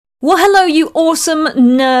Well, hello, you awesome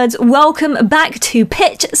nerds. Welcome back to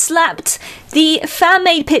Pitch Slapped, the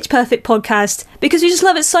fan-made Pitch Perfect podcast, because we just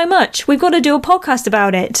love it so much. We've got to do a podcast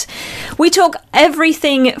about it. We talk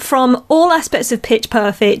everything from all aspects of Pitch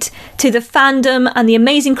Perfect to the fandom and the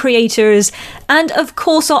amazing creators, and of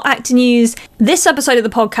course our actor news. This episode of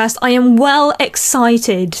the podcast, I am well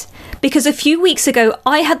excited, because a few weeks ago,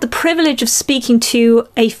 I had the privilege of speaking to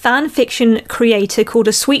a fan fiction creator called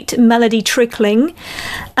A Sweet Melody Trickling,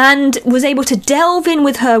 and was able to delve in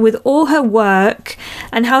with her with all her work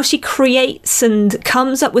and how she creates and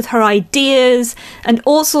comes up with her ideas and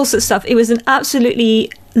all sorts of stuff. It was an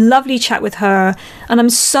absolutely lovely chat with her, and I'm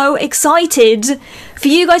so excited for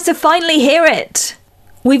you guys to finally hear it.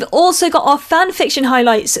 We've also got our fan fiction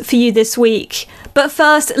highlights for you this week. But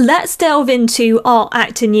first, let's delve into our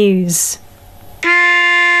actor news.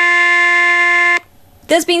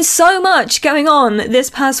 There's been so much going on this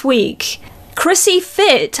past week. Chrissy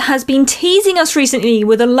Fit has been teasing us recently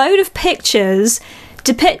with a load of pictures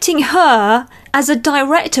depicting her as a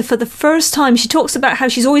director for the first time. She talks about how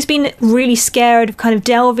she's always been really scared of kind of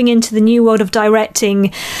delving into the new world of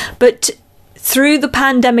directing, but through the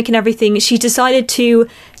pandemic and everything, she decided to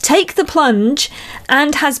take the plunge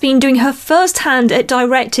and has been doing her first hand at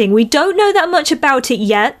directing. We don't know that much about it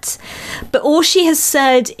yet, but all she has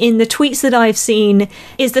said in the tweets that I've seen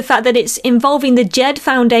is the fact that it's involving the Jed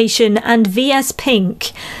Foundation and VS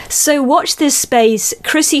Pink. So watch this space,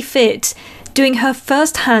 Chrissy Fit doing her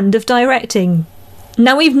first hand of directing.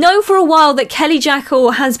 Now, we've known for a while that Kelly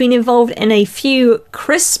Jackal has been involved in a few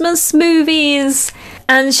Christmas movies,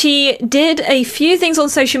 and she did a few things on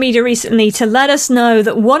social media recently to let us know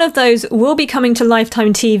that one of those will be coming to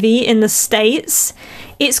Lifetime TV in the States.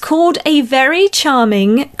 It's called A Very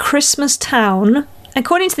Charming Christmas Town.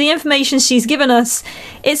 According to the information she's given us,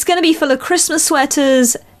 it's going to be full of Christmas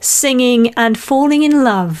sweaters, singing, and falling in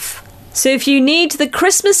love. So if you need the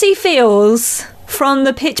Christmassy feels from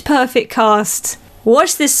the Pitch Perfect cast,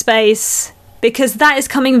 watch this space, because that is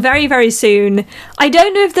coming very, very soon. I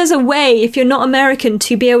don't know if there's a way, if you're not American,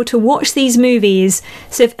 to be able to watch these movies.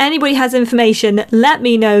 So if anybody has information, let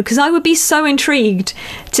me know, because I would be so intrigued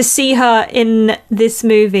to see her in this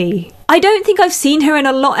movie. I don't think I've seen her in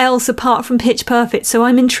a lot else apart from Pitch Perfect, so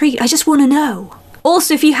I'm intrigued. I just want to know.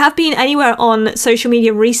 Also, if you have been anywhere on social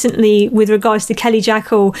media recently with regards to Kelly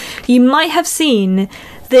Jackal, you might have seen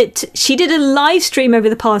that she did a live stream over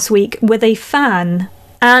the past week with a fan.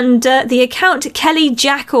 And the account Kelly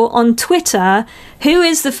Jackal on Twitter, who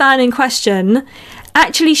is the fan in question,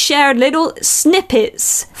 actually shared little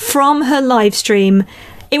snippets from her live stream.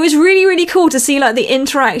 It was really, really cool to see like the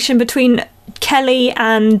interaction between Kelly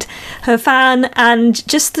and her fan and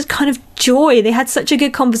just the kind of joy. They had such a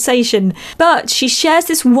good conversation. But she shares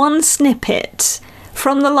this one snippet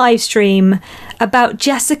from the live stream about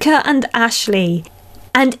Jessica and Ashley.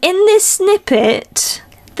 And in this snippet,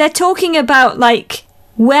 they're talking about like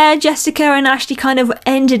where Jessica and Ashley kind of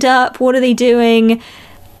ended up, what are they doing?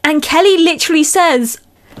 And Kelly literally says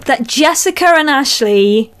that Jessica and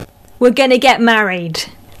Ashley were going to get married.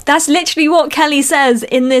 That's literally what Kelly says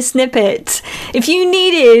in this snippet. If you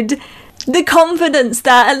needed the confidence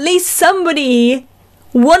that at least somebody,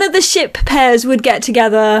 one of the ship pairs would get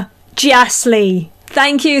together, Jasly.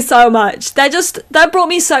 Thank you so much. That brought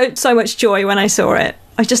me so much joy when I saw it.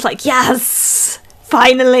 I was just like, yes,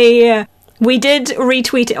 finally. We did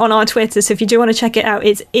retweet it on our Twitter, so if you do want to check it out,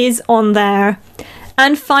 it is on there.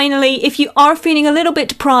 And finally, if you are feeling a little bit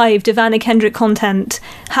deprived of Anna Kendrick content,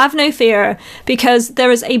 have no fear, because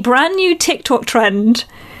there is a brand new TikTok trend,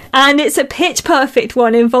 and it's a Pitch Perfect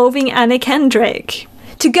one involving Anna Kendrick.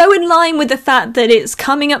 To go in line with the fact that it's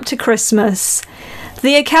coming up to Christmas,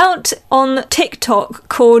 the account on TikTok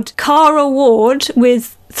called Cara Ward,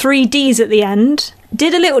 with 3 Ds at the end,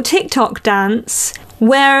 did a little TikTok dance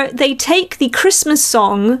where they take the Christmas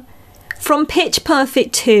song from Pitch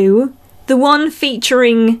Perfect 2, the one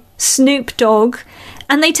featuring Snoop Dogg,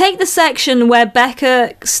 and they take the section where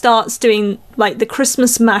Becca starts doing like the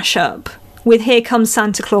Christmas mashup with Here Comes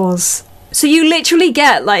Santa Claus. So you literally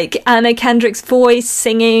get like Anna Kendrick's voice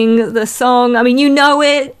singing the song. I mean, you know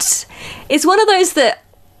it. It's one of those that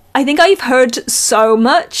I think I've heard so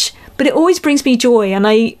much, but it always brings me joy, and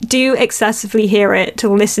I do excessively hear it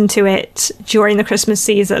or listen to it during the Christmas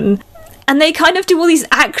season. And they kind of do all these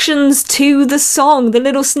actions to the song, the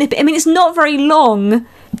little snippet. I mean, it's not very long,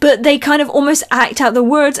 but they kind of almost act out the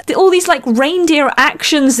words. All these like reindeer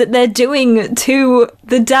actions that they're doing to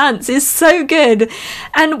the dance is so good.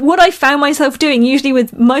 And what I found myself doing, usually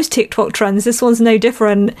with most TikTok trends, this one's no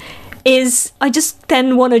different, is I just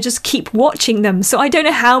then want to just keep watching them. So I don't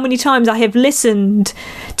know how many times I have listened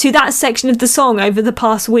to that section of the song over the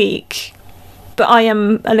past week, but I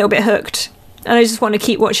am a little bit hooked and I just want to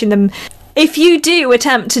keep watching them. If you do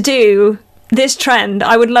attempt to do this trend,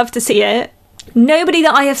 I would love to see it. Nobody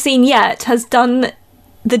that I have seen yet has done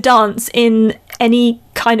the dance in any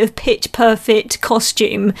kind of Pitch Perfect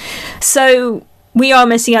costume, so we are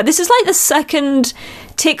missing out. This is like the second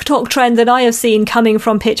TikTok trend that I have seen coming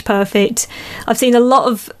from Pitch Perfect. I've seen a lot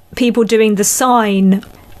of people doing the sign,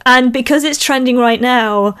 and because it's trending right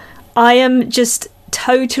now, I am just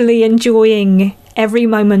totally enjoying every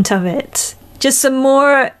moment of it. Just some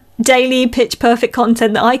more daily Pitch Perfect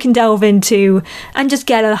content that I can delve into and just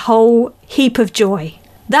get a whole heap of joy.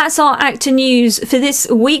 That's our actor news for this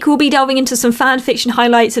week. We'll be delving into some fan fiction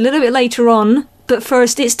highlights a little bit later on. But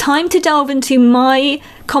first, it's time to delve into my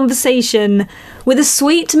conversation with a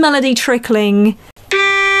sweet melody trickling.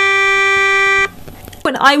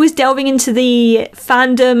 When I was delving into the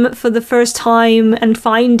fandom for the first time and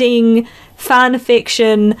finding fan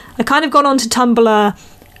fiction, I kind of got onto Tumblr,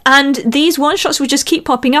 and these one-shots would just keep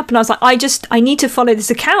popping up, and I was like, I need to follow this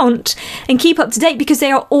account and keep up to date because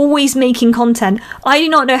they are always making content. I do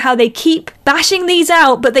not know how they keep bashing these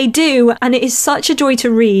out, but they do, and it is such a joy to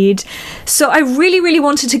read. So I really, really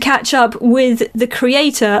wanted to catch up with the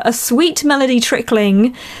creator, a sweet melody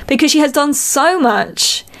trickling, because she has done so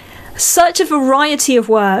much, such a variety of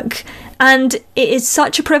work, and it is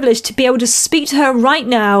such a privilege to be able to speak to her right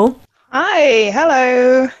now. Hi,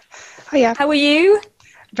 hello. Hiya. How are you?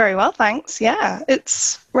 Very well, thanks. Yeah,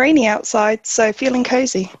 it's rainy outside, so feeling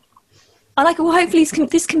cozy. I like it. Well, hopefully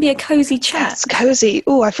this can be a cozy chat. It's cozy.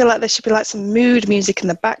 Oh, I feel like there should be like some mood music in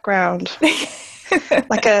the background.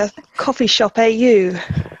 Like a coffee shop AU.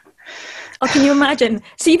 Oh, can you imagine?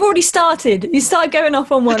 So you've already started. You started going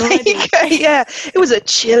off on one already. Yeah, it was a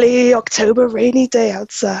chilly October rainy day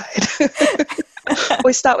outside.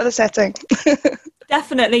 We start with a setting.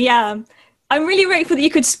 Definitely, yeah. I'm really grateful that you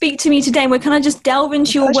could speak to me today, and we're kind of just delve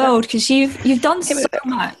into your world because you've done so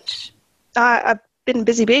much. I've been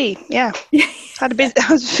busy bee. Yeah, I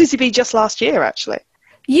was busy bee just last year, actually.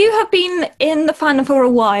 You have been in the fandom for a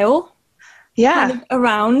while. Yeah, kind of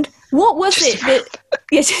around. What was just it that?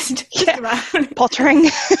 Yeah, just around. Pottering.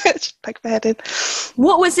 Just poke my head in.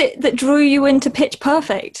 What was it that drew you into Pitch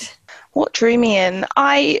Perfect? What drew me in?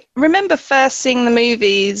 I remember first seeing the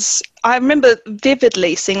movies. I remember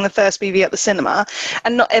vividly seeing the first movie at the cinema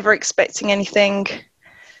and not ever expecting anything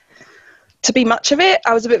to be much of it.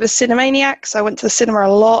 I was a bit of a cinemaniac, so I went to the cinema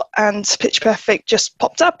a lot, and Pitch Perfect just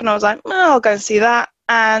popped up and I was like, oh, I'll go and see that.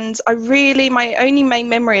 And my only main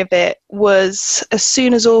memory of it was as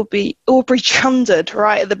soon as Aubrey chundered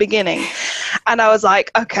right at the beginning. And I was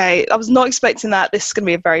like, okay, I was not expecting that. This is going to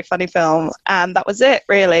be a very funny film. And that was it,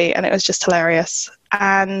 really. And it was just hilarious.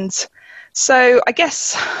 And so I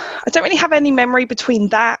guess I don't really have any memory between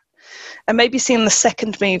that and maybe seeing the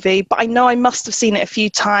second movie, but I know I must have seen it a few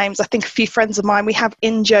times. I think a few friends of mine, we have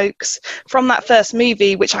in-jokes from that first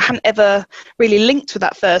movie, which I hadn't ever really linked with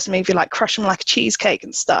that first movie, like Crush 'Em Like a Cheesecake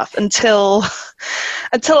and stuff, until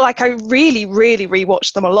like I really, really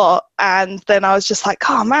rewatched them a lot. And then I was just like,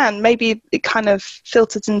 oh man, maybe it kind of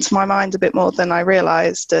filtered into my mind a bit more than I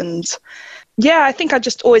realised. And yeah, I think I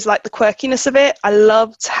just always liked the quirkiness of it. I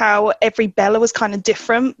loved how every Bella was kind of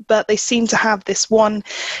different, but they seemed to have this one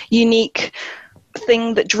unique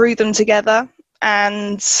thing that drew them together.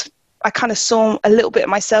 And I kind of saw a little bit of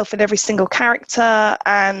myself in every single character,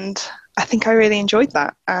 and I think I really enjoyed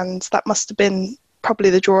that. And that must have been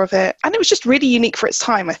probably the draw of it. And it was just really unique for its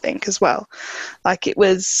time, I think, as well. Like it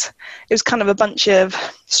was kind of a bunch of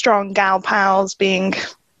strong gal pals being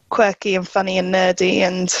quirky and funny and nerdy,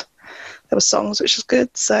 and there were songs, which was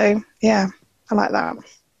good. So yeah, I like that.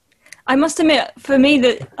 I must admit, for me,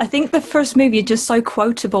 that I think the first movie is just so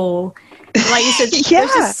quotable. Like you said, yeah.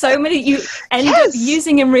 There's just so many you end up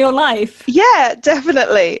using in real life. Yeah,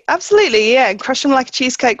 definitely. Absolutely, yeah. And Crush 'Em Like a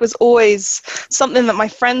Cheesecake was always something that my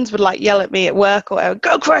friends would like yell at me at work, or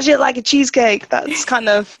go crush it like a cheesecake. That's kind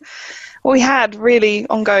of what we had really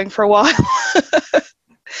ongoing for a while.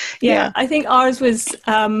 Yeah, I think ours was...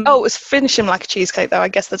 it was Finish Him Like a Cheesecake, though. I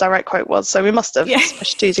guess the direct quote was. So we must have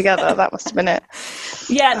smushed two together. That must have been it.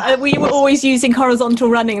 Yeah, we were always using horizontal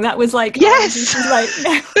running. That was like... Yes!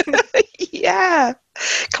 Like, yeah.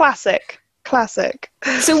 Classic.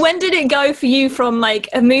 So when did it go for you from like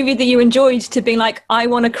a movie that you enjoyed to being like, I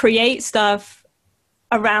want to create stuff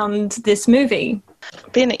around this movie?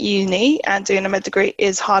 Being at uni and doing a med degree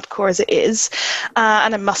is hardcore as it is,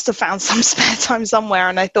 and I must have found some spare time somewhere,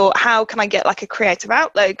 and I thought, how can I get like a creative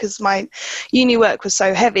outlet, because my uni work was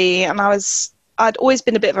so heavy, and I was I'd always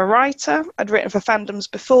been a bit of a writer. I'd written for fandoms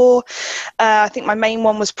before. I think my main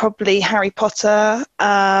one was probably Harry Potter,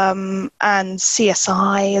 and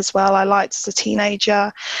CSI as well. I liked as a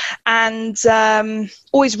teenager, and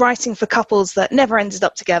always writing for couples that never ended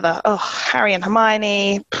up together. Oh, Harry and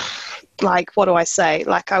Hermione, like, what do I say?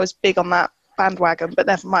 Like, I was big on that bandwagon, but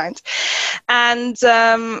never mind. And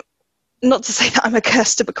not to say that I'm a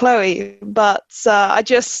Kirsta Chloe, but I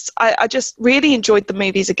just really enjoyed the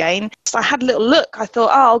movies again. So I had a little look. I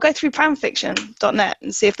thought, I'll go through fanfiction.net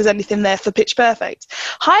and see if there's anything there for Pitch Perfect.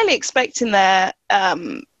 Highly expecting there,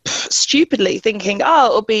 stupidly thinking,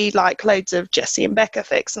 it'll be like loads of Jesse and Becca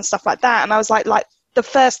fics and stuff like that. And I was like the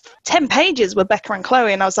first 10 pages were Becca and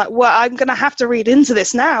Chloe, and I was like, well, I'm going to have to read into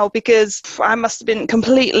this now, because I must have been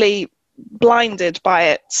completely blinded by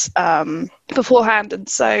it beforehand. And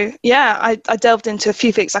so I delved into a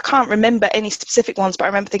few fics. I can't remember any specific ones, but I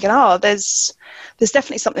remember thinking, there's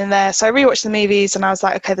definitely something there. So I rewatched the movies and I was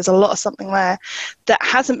like, okay, there's a lot of something there that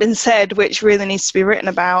hasn't been said, which really needs to be written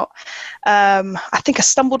about. I think I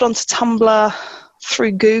stumbled onto Tumblr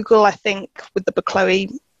through Google, I think, with the Chloe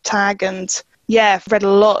tag, and read a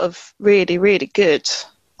lot of really, really good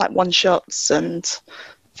like one-shots and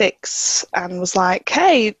fics, and was like,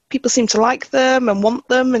 hey, people seem to like them and want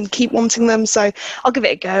them and keep wanting them, so I'll give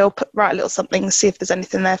it a go. I'll write a little something, see if there's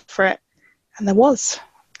anything there for it. And there was,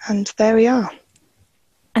 and there we are.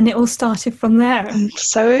 And it all started from there. And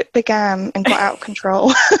so it began and got out of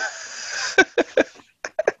control.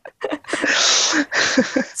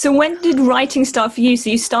 So when did writing start for you? So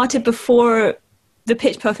you started before the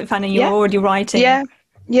Pitch Perfect fan and you were already writing?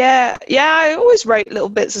 Yeah, I always wrote little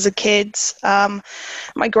bits as a kid.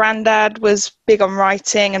 My granddad was big on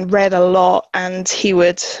writing and read a lot, and he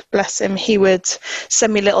would, bless him, he would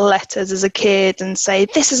send me little letters as a kid and say,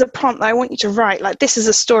 this is a prompt that I want you to write, like this is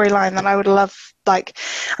a storyline that I would love, like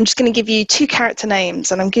I'm just going to give you 2 character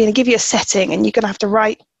names and I'm going to give you a setting, and you're going to have to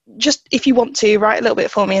write, just if you want to, write a little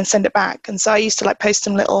bit for me and send it back. And so I used to like post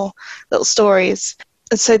them little stories.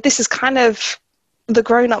 And so this is kind of the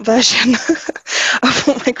grown-up version of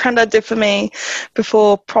what my granddad did for me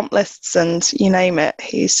before prompt lists and you name it.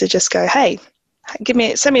 He used to just go, hey,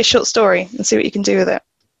 send me a short story and see what you can do with it.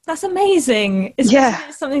 That's amazing. It's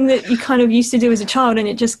something that you kind of used to do as a child, and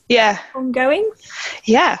it just ongoing.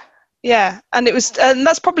 And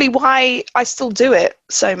that's probably why I still do it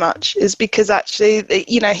so much, is because actually,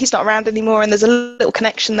 he's not around anymore, and there's a little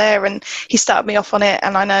connection there, and he started me off on it,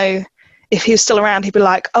 and I know if he was still around, he'd be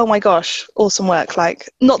like, oh my gosh, awesome work. Like,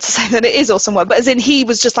 not to say that it is awesome work, but as in he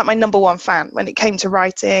was just like my number one fan when it came to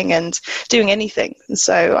writing and doing anything. And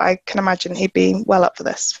so I can imagine he'd be well up for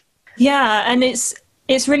this. Yeah, and it's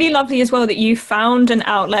really lovely as well that you found an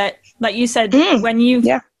outlet, like you said, when you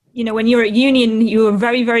when you were at uni and you were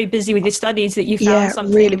very, very busy with your studies, that you found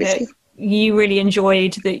something really that you really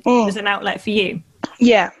enjoyed, that was an outlet for you.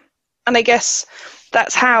 Yeah, and I guess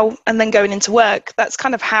that's how, and then going into work, that's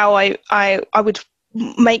kind of how I would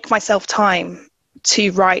make myself time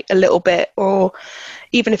to write a little bit, or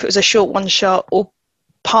even if it was a short one shot or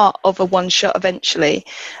part of a one shot eventually,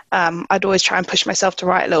 I'd always try and push myself to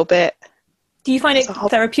write a little bit. Do you find it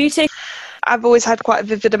therapeutic? I've always had quite a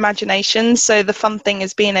vivid imagination, so the fun thing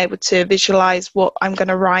is being able to visualize what I'm going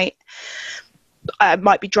to write. I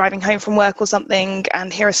might be driving home from work or something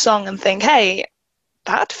and hear a song and think, hey,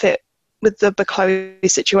 that'd fit with the Chloe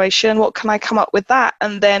situation, what can I come up with that?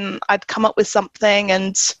 And then I'd come up with something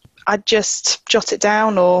and I'd just jot it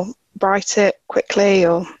down or write it quickly,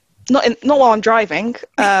 or not while I'm driving.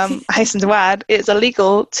 I hasten to add, it's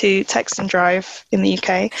illegal to text and drive in the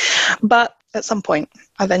UK, but at some point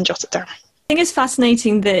I then jot it down. I think it's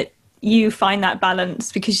fascinating that you find that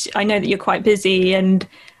balance, because I know that you're quite busy, and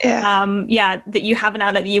that you have an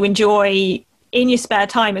outlet that you enjoy in your spare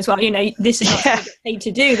time as well. This is not something you get paid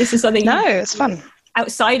to do. This is something it's fun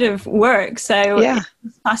outside of work. So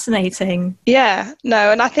it's fascinating. And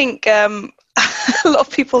I think a lot of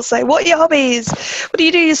people say, what are your hobbies? What do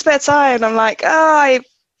you do in your spare time? And I'm like, I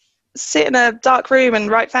sit in a dark room and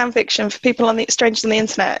write fan fiction for people strangers on the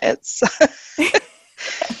internet. It's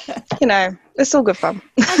it's all good fun.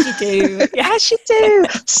 As you do. As you do.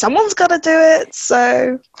 Someone's got to do it.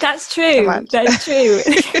 So that's true. That's true.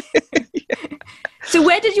 So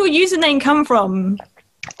where did your username come from?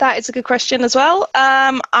 That is a good question as well.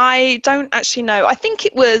 I don't actually know. I think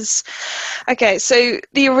it was, so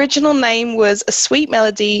the original name was A Sweet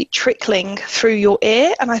Melody Trickling Through Your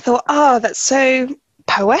Ear. And I thought, that's so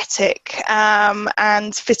poetic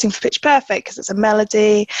and fitting for Pitch Perfect because it's a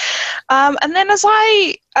melody. And then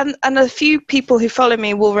and a few people who follow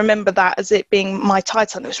me will remember that as it being my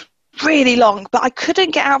title. And it was really long, but I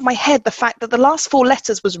couldn't get out of my head the fact that the last 4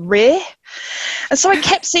 letters was rear. And so I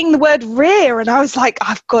kept seeing the word rear, and I was like,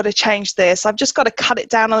 I've got to change this. I've just got to cut it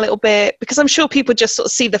down a little bit, because I'm sure people just sort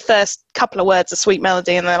of see the first couple of words of Sweet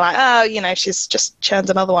Melody and they're like, oh, you know, she's just churned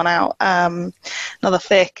another one out, another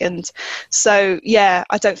fic. And so, yeah,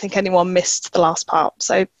 I don't think anyone missed the last part.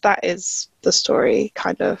 So that is the story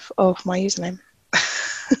kind of my username.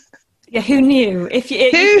 Yeah, who knew? If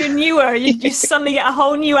you knew her, you suddenly get a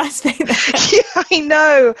whole new aspect there. Yeah, I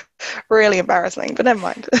know. Really embarrassing, but never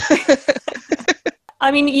mind.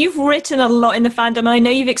 I mean, you've written a lot in the fandom. I know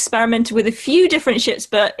you've experimented with a few different ships,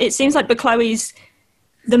 but it seems like Chloe's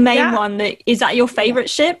the main one. Is that your favourite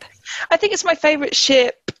ship? I think it's my favourite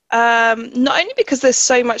ship, not only because there's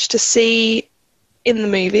so much to see in the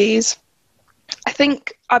movies. I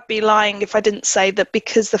think I'd be lying if I didn't say that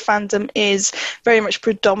because the fandom is very much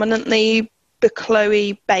predominantly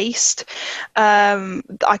Chloe based,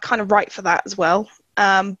 I kind of write for that as well.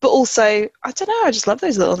 But also, I don't know, I just love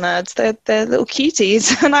those little nerds. They're little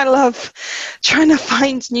cuties, and I love trying to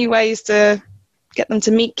find new ways to get them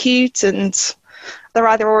to meet cute, and they're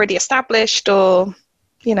either already established or,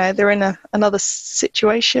 you know, they're in another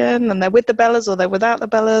situation and they're with the Bellas or they're without the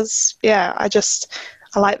Bellas. Yeah, I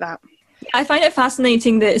like that. I find it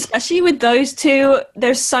fascinating that, especially with those two,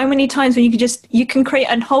 there's so many times when you can create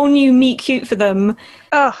a whole new meet cute for them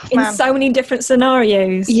in so many different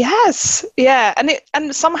scenarios. Yes, yeah, and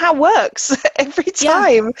it somehow works every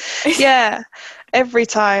time. Yeah, every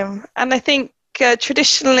time. And I think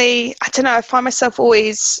traditionally, I don't know, I find myself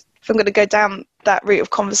always, if I'm going to go down that route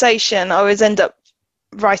of conversation, I always end up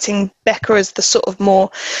writing Becca as the sort of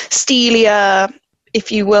more steelier, if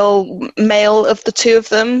you will, male of the two of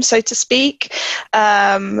them, so to speak,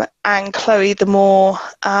 and Chloe the more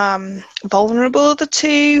vulnerable of the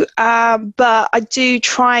two. But I do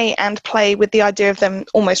try and play with the idea of them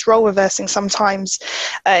almost role reversing sometimes,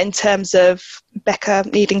 in terms of Becca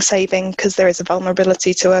needing saving, because there is a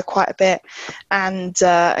vulnerability to her quite a bit, and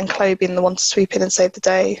Chloe being the one to sweep in and save the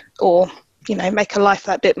day, or, you know, make her life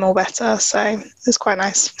that bit more better. So it's quite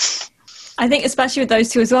nice. I think especially with those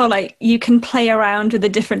two as well, like, you can play around with the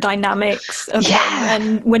different dynamics of them,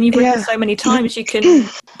 and when you've written so many times, you can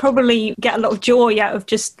probably get a lot of joy out of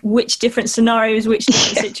just which different scenarios, which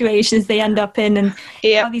different situations they end up in, and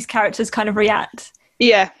how these characters kind of react.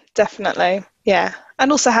 Yeah, definitely. Yeah.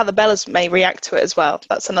 And also how the Bellas may react to it as well.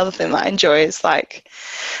 That's another thing that I enjoy, is like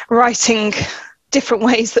writing different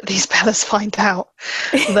ways that these Bellas find out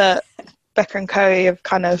that Becca and Chloe have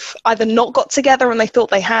kind of either not got together and they thought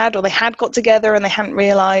they had, or they had got together and they hadn't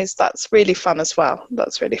realised. That's really fun as well.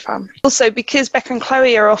 That's really fun. Also, because Becca and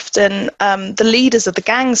Chloe are often the leaders of the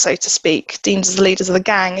gang, so to speak, deemed as the leaders of the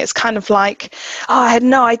gang, it's kind of like, oh, I had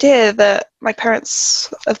no idea that my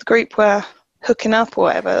parents of the group were hooking up or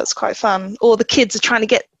whatever. That's quite fun. Or the kids are trying to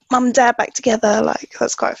get mum and dad back together. Like,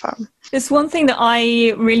 that's quite fun. There's one thing that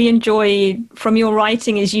I really enjoy from your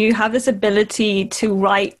writing is you have this ability to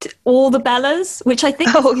write all the Bellas, which I think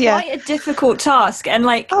is quite a difficult task. And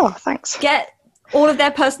like, thanks. Get all of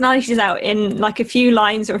their personalities out in like a few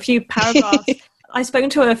lines or a few paragraphs. I've spoken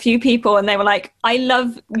to a few people and they were like, I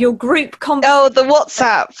love your group conversation. Oh, the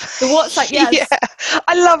WhatsApp. The WhatsApp, yes. Yeah,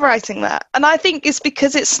 I love writing that. And I think it's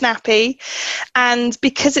because it's snappy and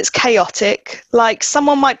because it's chaotic. Like,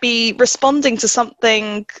 someone might be responding to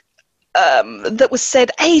something that was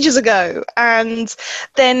said ages ago, and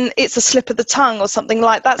then it's a slip of the tongue or something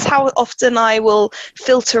like that. That's how often I will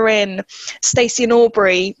filter in Stacey and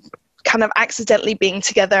Aubrey kind of accidentally being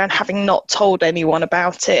together and having not told anyone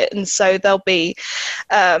about it, and so there'll be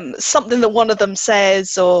something that one of them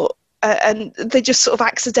says, or and they just sort of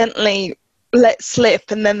accidentally let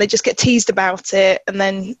slip, and then they just get teased about it, and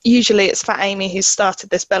then usually it's Fat Amy who started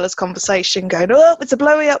this Bella's conversation going, oh, it's a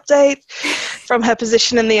blowy update from her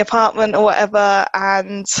position in the apartment or whatever,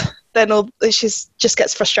 and then she just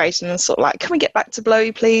gets frustrated and sort of like, can we get back to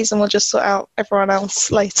blowy please, and we'll just sort out everyone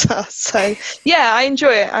else later. So yeah, I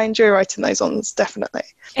enjoy it. I enjoy writing those ones, definitely.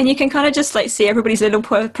 And you can kind of just like see everybody's little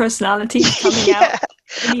personalities coming out.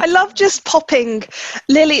 I love just popping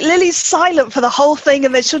Lily's silent for the whole thing,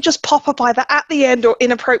 and then she'll just pop up either at the end or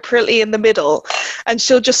inappropriately in the middle, and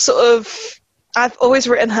she'll just sort of, I've always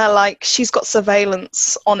written her like she's got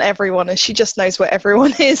surveillance on everyone and she just knows where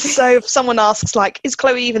everyone is. So if someone asks like, is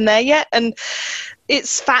Chloe even there yet, and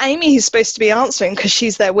it's Fat Amy who's supposed to be answering because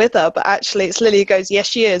she's there with her, but actually it's Lily who goes, yes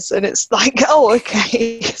she is, and it's like, oh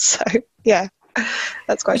okay. So yeah,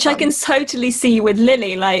 that's quite fun. I can totally see with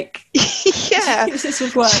Lily, like yeah, this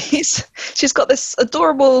would work. She's got this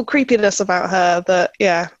adorable creepiness about her that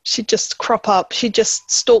she'd just crop up, she'd just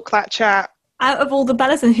stalk that chat. Out of all the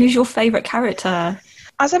Bellas, and who's your favourite character?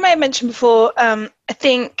 as I may have mentioned before, I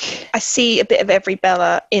think I see a bit of every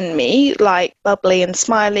Bella in me, like bubbly and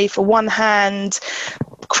smiley for one hand,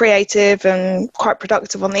 creative and quite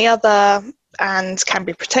productive on the other, and can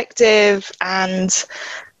be protective and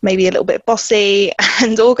maybe a little bit bossy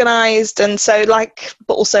and organised, and so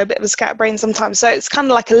but also a bit of a scatterbrain sometimes. So it's kind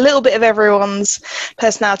of like a little bit of everyone's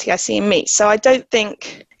personality I see in me. So I don't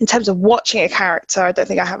think, in terms of watching a character, I don't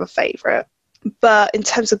think I have a favourite. But in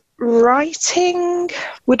terms of writing,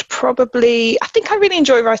 I think I really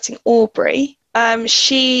enjoy writing Aubrey.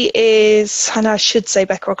 She is, I know I should say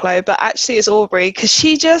Becca or Chloe, but actually it's Aubrey,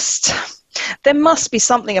 because there must be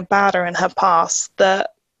something about her in her past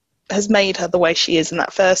that has made her the way she is in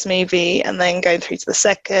that first movie, and then going through to the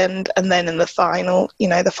second, and then in the final,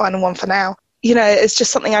 the final one for now. It's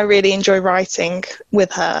just something I really enjoy writing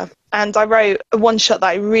with her. And I wrote a one-shot that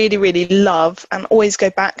I really, really love and always go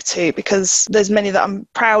back to, because there's many that I'm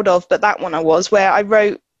proud of, but that one where I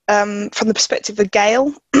wrote from the perspective of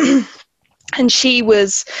Gail. And she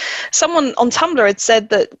was, someone on Tumblr had said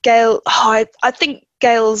that Gail, I think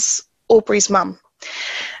Gail's Aubrey's mum.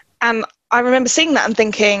 And I remember seeing that and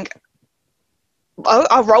thinking,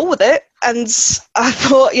 I'll roll with it. And I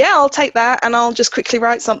thought, yeah, I'll take that and I'll just quickly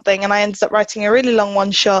write something. And I ended up writing a really long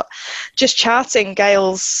one-shot, just charting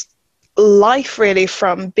Gail's life, really,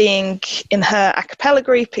 from being in her a cappella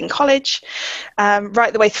group in college,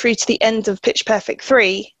 right the way through to the end of Pitch Perfect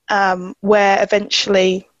 3, where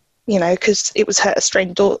eventually, because it was her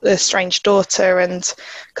estranged daughter, and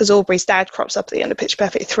because Aubrey's dad crops up at the end of Pitch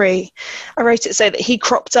Perfect 3, I wrote it so that he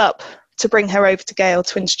cropped up to bring her over to Gail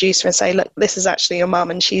to introduce her and say, look, this is actually your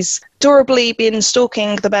mum, and she's adorably been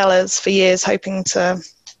stalking the Bellas for years, hoping to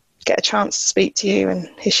get a chance to speak to you, and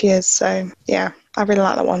here she is. So yeah, I really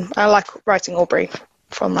like that one. I like writing Aubrey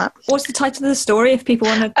from that. What's the title of the story, if people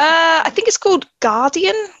want to... I think it's called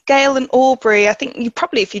Guardian, Gail and Aubrey. I think you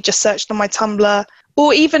probably, if you just searched on my Tumblr,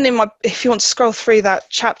 or even if you want to scroll through that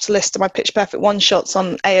chapter list of my Pitch Perfect one-shots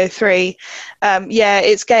on AO3,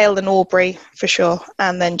 it's Gail and Aubrey for sure,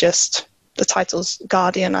 and then just the title's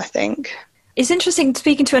Guardian, I think. It's interesting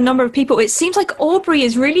speaking to a number of people. It seems like Aubrey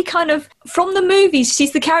is really kind of, from the movies,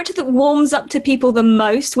 she's the character that warms up to people the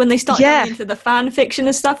most when they start going into the fan fiction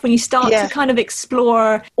and stuff, when you start to kind of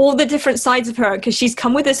explore all the different sides of her, because she's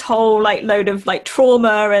come with this whole load of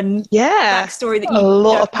trauma and backstory that you a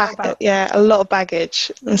lot of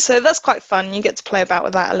baggage. And so that's quite fun. You get to play about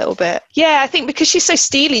with that a little bit. Yeah, I think because she's so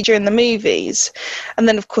steely during the movies, and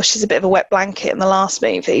then of course she's a bit of a wet blanket in the last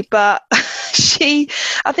movie, but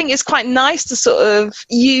I think it's quite nice to sort of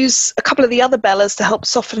use a couple of the other Bellas to help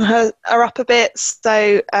soften her up a bit.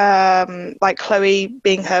 So like Chloe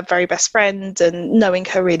being her very best friend and knowing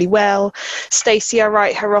her really well. Stacey, I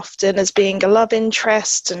write her often as being a love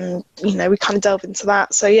interest, and we kind of delve into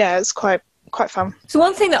that. So yeah, it's quite fun. So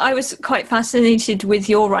one thing that I was quite fascinated with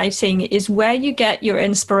your writing is where you get your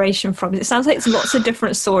inspiration from. It sounds like it's lots of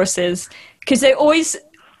different sources, because they always...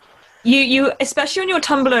 You especially on your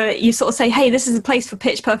Tumblr, you sort of say, hey, this is a place for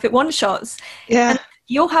Pitch Perfect one-shots. Yeah. And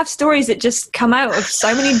you'll have stories that just come out of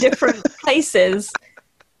so many different places.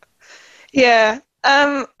 Yeah.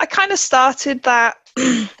 I kind of started that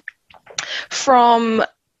from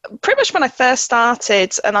pretty much when I first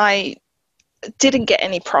started, and I didn't get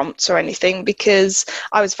any prompts or anything because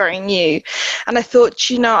I was very new. And I thought,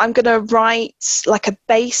 I'm going to write like a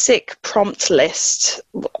basic prompt list.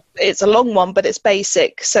 It's a long one, but it's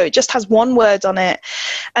basic. So it just has one word on it.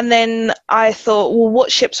 And then I thought, well,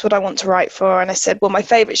 what ships would I want to write for? And I said, well, my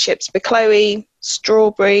favourite ships were Chloe,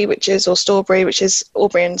 Strawberry, which is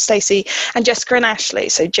Aubrey and Stacey, and Jessica and Ashley,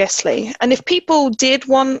 so Jessley. And if people did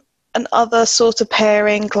want another sort of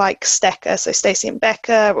pairing like Stecker, so Stacey and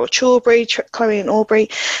Becca, or Chawbury, Chloe and Aubrey,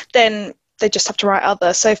 then they just have to write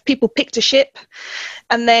other. So if people picked a ship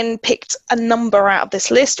and then picked a number out of this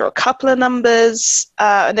list, or a couple of numbers,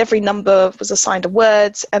 and every number was assigned a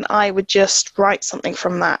word, and I would just write something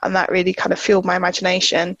from that, and that really kind of fueled my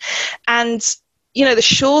imagination. And the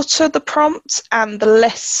shorter the prompt and the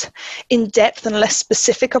less in-depth and less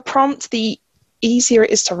specific a prompt, the easier it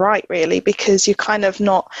is to write, really, because you're kind of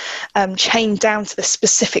not chained down to the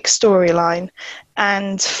specific storyline.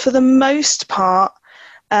 And for the most part,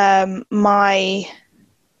 my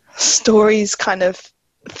stories kind of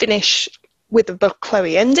finish with a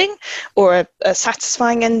Chloe ending or a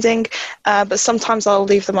satisfying ending, but sometimes I'll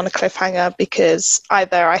leave them on a cliffhanger, because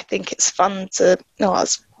either I think it's fun to,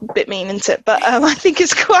 it's a bit mean, isn't it? But I think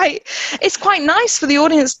it's quite nice for the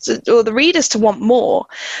audience or the readers to want more.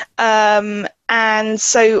 And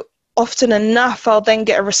so often enough, I'll then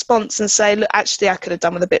get a response and say, look, actually, I could have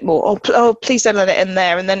done with a bit more. Or, oh, please don't let it in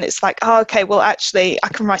there. And then it's like, oh, okay, well, actually, I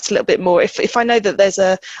can write a little bit more. If I know that there's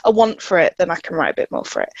a want for it, then I can write a bit more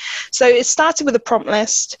for it. So it started with a prompt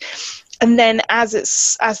list. And then as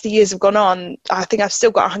the years have gone on, I think I've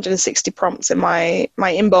still got 160 prompts in my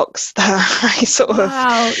inbox that I sort of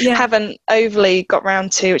haven't overly got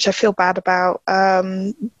round to, which I feel bad about.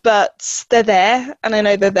 But they're there, and I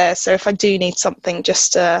know they're there. So if I do need something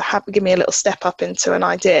just to give me a little step up into an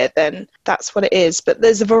idea, then that's what it is. But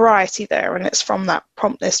there's a variety there, and it's from that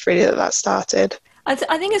prompt list really that started. I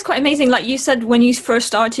think it's quite amazing. Like you said, when you first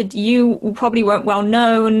started, you probably weren't well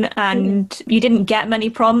known and you didn't get many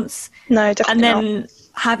prompts. No, definitely not. And then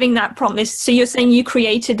having that prompt list. So you're saying you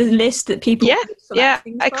created a list that people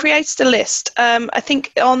I created a list. I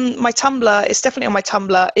think on my Tumblr, it's definitely on my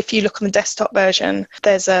Tumblr. If you look on the desktop version,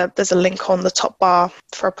 there's a link on the top bar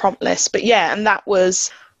for a prompt list. But yeah, and that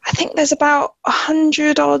was, I think there's about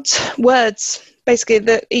 100 odd words, basically,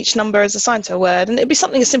 that each number is assigned to a word. And it'd be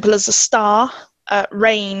something as simple as a star,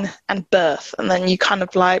 rain and birth, and then you kind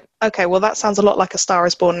of like, okay, well, that sounds a lot like A Star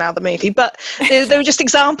Is Born Now, the movie. But they were just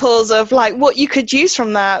examples of like what you could use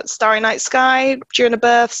from that. Starry night sky during a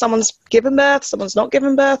birth, someone's given birth, someone's not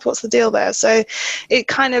given birth, what's the deal there? So it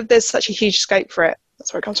kind of, there's such a huge scope for it.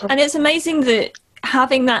 That's where it comes from. And it's amazing that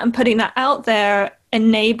having that and putting that out there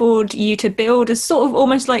enabled you to build a sort of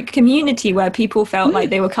almost like community where people felt like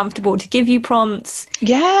they were comfortable to give you prompts. And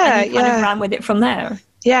you kind of ran with it from there.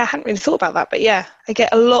 Yeah, I hadn't really thought about that, but yeah, I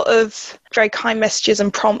get a lot of very kind messages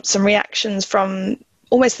and prompts and reactions from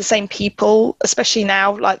almost the same people, especially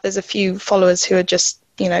now. Like there's a few followers who are just,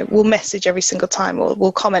 will message every single time or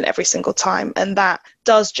will comment every single time. And that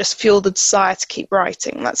does just fuel the desire to keep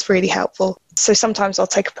writing. That's really helpful. So sometimes I'll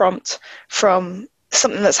take a prompt from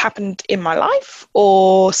something that's happened in my life,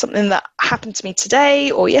 or something that happened to me today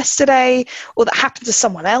or yesterday, or that happened to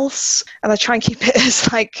someone else, and I try and keep it as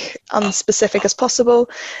like unspecific as possible,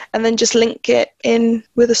 and then just link it in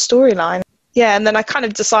with a storyline. Yeah, and then I kind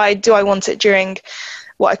of decide, do I want it during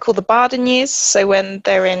what I call the Barden years, so when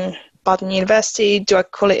they're in Barden University? Do I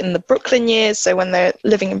call it in the Brooklyn years, so when they're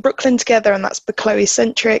living in Brooklyn together and that's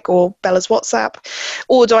Chloe-centric, or Bella's WhatsApp?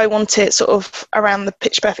 Or do I want it sort of around the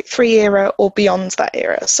Pitch Perfect 3 era or beyond that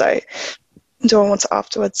era? So do I want it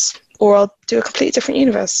afterwards? Or I'll do a completely different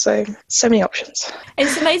universe. So many options.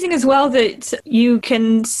 It's amazing as well that you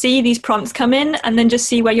can see these prompts come in and then just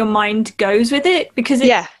see where your mind goes with it, because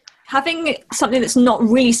having something that's not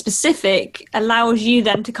really specific allows you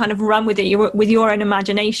then to kind of run with it with your own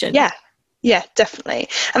imagination. Yeah, definitely.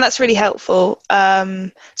 And that's really helpful.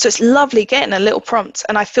 So it's lovely getting a little prompt.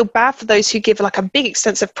 And I feel bad for those who give like a big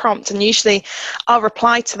extensive prompt. And usually I'll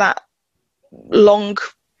reply to that long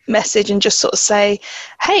message and just sort of say,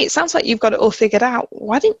 hey, it sounds like you've got it all figured out.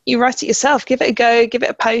 Why didn't you write it yourself? Give it a go, give it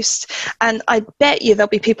a post. And I bet you there'll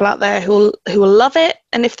be people out there who will love it.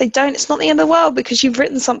 And if they don't, it's not the end of the world, because you've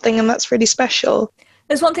written something and that's really special.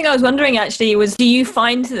 There's one thing I was wondering actually was, do you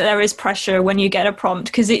find that there is pressure when you get a prompt?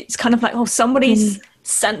 Because it's kind of like, oh, somebody's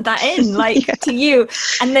sent that in to you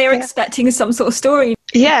and they're expecting some sort of story.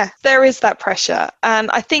 Yeah, there is that pressure.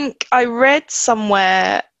 And I think I read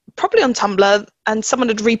somewhere, probably on Tumblr, and someone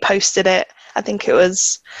had reposted it. I think it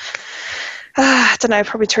was, I don't know,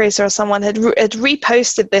 probably Teresa or someone had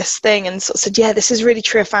reposted this thing and sort of said, yeah, this is really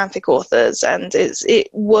true of fanfic authors. And it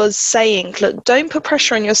was saying, look, don't put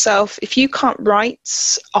pressure on yourself. If you can't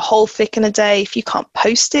write a whole fic in a day, if you can't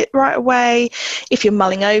post it right away, if you're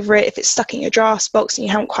mulling over it, if it's stuck in your drafts box and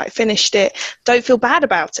you haven't quite finished it, don't feel bad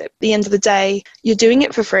about it. At the end of the day, you're doing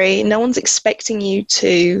it for free. No one's expecting you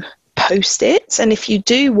to post it, and if you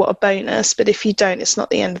do, what a bonus, but if you don't, it's not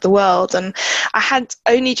the end of the world. And I had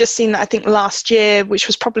only just seen that, I think last year, which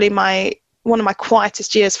was probably one of my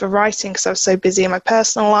quietest years for writing because I was so busy in my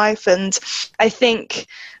personal life, and I think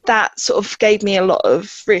that sort of gave me a lot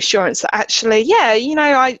of reassurance that actually,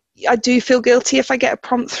 I do feel guilty if I get a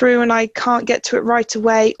prompt through and I can't get to it right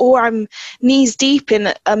away, or I'm knees deep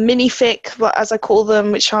in a mini fic, as I call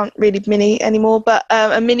them, which aren't really mini anymore, but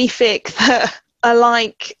a mini fic that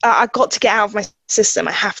I got to get out of my system.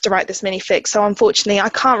 I have to write this mini fic. So unfortunately, I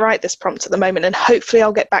can't write this prompt at the moment, and hopefully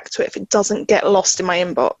I'll get back to it if it doesn't get lost in my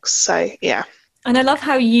inbox. So, yeah. And I love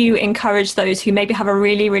how you encourage those who maybe have a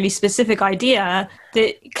really, really specific idea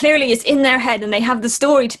that clearly is in their head and they have the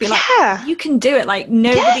story to be like, you can do it. Like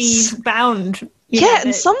nobody's bound Yeah,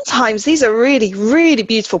 and sometimes these are really, really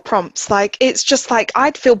beautiful prompts. Like, it's just like,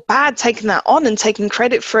 I'd feel bad taking that on and taking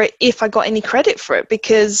credit for it if I got any credit for it,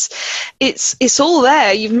 because it's all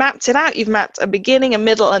there. You've mapped it out. You've mapped a beginning, a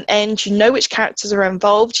middle, and end. You know which characters are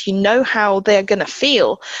involved. You know how they're going to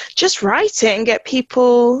feel. Just write it and get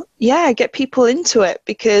people into it,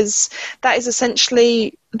 because that is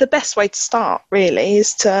essentially the best way to start, really,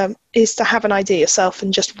 is to have an idea yourself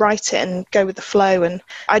and just write it and go with the flow. And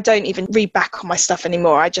I don't even read back on my stuff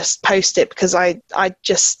anymore. I just post it because I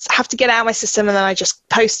just have to get out of my system, and then I just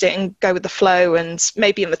post it and go with the flow. And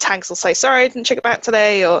maybe in the tags I'll say, sorry, I didn't check it back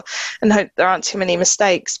today, and hope there aren't too many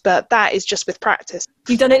mistakes. But that is just with practice.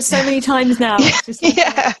 You've done it so many times now. Yeah, It's just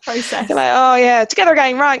a process. You're like, oh yeah, together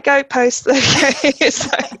again, right, go post. It's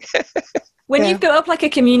like... When you've built up like a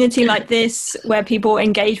community like this where people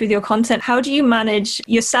engage with your content, how do you manage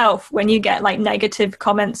yourself when you get like negative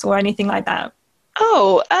comments or anything like that?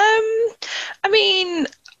 I mean,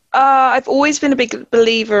 I've always been a big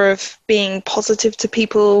believer of being positive to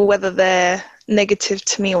people, whether they're negative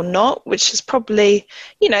to me or not, which is probably,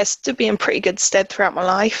 stood me in pretty good stead throughout my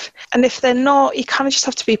life. And if they're not, you kind of just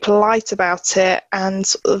have to be polite about it and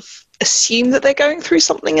sort of assume that they're going through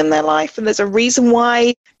something in their life and there's a reason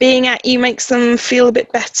why being at you makes them feel a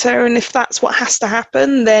bit better. And if that's what has to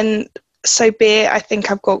happen, then so be it. I think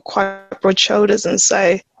I've got quite broad shoulders, and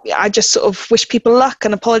so I just sort of wish people luck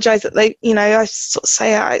and apologize that they, I sort of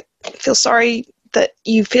say I feel sorry that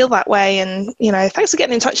you feel that way, and thanks for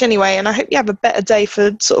getting in touch anyway, and I hope you have a better day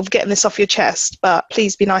for sort of getting this off your chest, but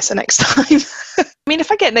please be nicer next time. I mean,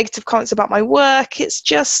 if I get negative comments about my work, it's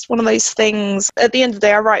just one of those things. At the end of the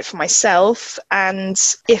day, I write for myself, and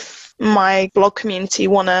if my blog community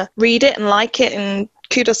want to read it and like it and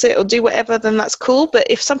kudos it or do whatever, then that's cool. But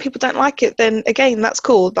if some people don't like it, then again, that's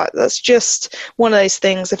cool. That's just one of those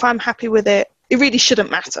things. If I'm happy with it, it really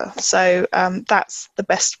shouldn't matter. So that's the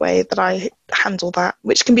best way that I handle that,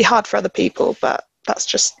 which can be hard for other people, but that's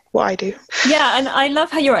just what I do. Yeah, and I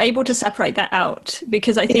love how you're able to separate that out,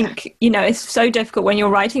 because I think, it's so difficult when you're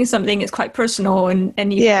writing something, it's quite personal and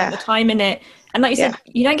you put the time in it. And like you said,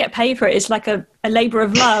 you don't get paid for it. It's like a labor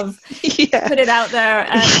of love to put it out there.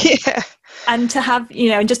 And, and to have,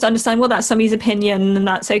 just understand, well, that's somebody's opinion and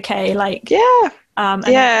that's okay. Like, and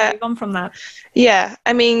move on from that. Yeah,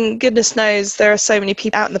 I mean, goodness knows there are so many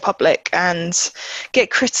people out in the public and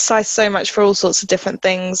get criticised so much for all sorts of different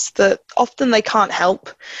things that often they can't help.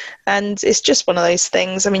 And it's just one of those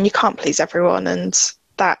things. I mean, you can't please everyone, and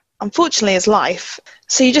that unfortunately is life.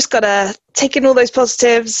 So you just got to take in all those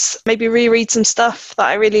positives, maybe reread some stuff that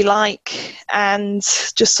I really like, and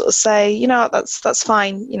just sort of say, that's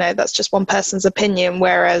fine. That's just one person's opinion,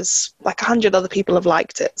 whereas like 100 other people have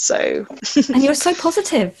liked it. So and you're so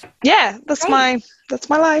positive. Yeah, that's my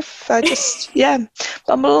life. I just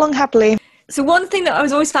bumble along happily. So one thing that I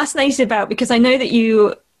was always fascinated about, because I know that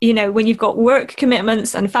you when you've got work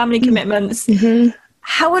commitments and family commitments,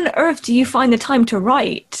 how on earth do you find the time to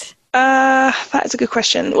write? That is a good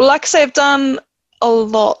question. Well, like I say, I've done a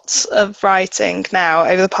lot of writing now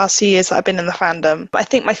over the past few years that I've been in the fandom. I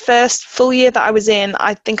think my first full year that I was in,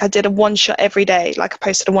 I think I did a one shot every day. Like I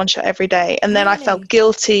posted a one shot every day, and then I felt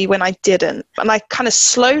guilty when I didn't. And I kind of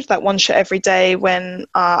slowed that one shot every day when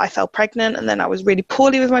I fell pregnant, and then I was really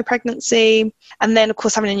poorly with my pregnancy. And then, of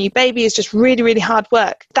course, having a new baby is just really, really hard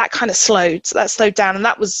work. That kind of slowed down, and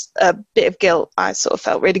that was a bit of guilt. I sort of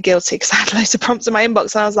felt really guilty because I had loads of prompts in my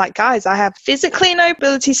inbox, and I was like, guys, I have physically no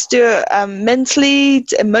ability to do it, mentally,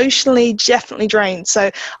 emotionally, definitely drained.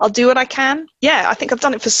 So I'll do what I can. Yeah, I think I've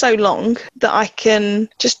done it for so long that I can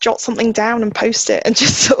just jot something down and post it and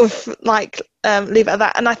just sort of like leave it at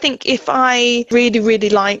that. And I think if I really, really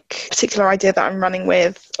like a particular idea that I'm running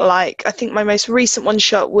with, like I think my most recent one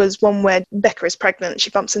shot was one where Becca is pregnant, she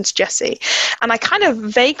bumps into Jessie, and I kind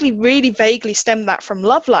of really vaguely stemmed that from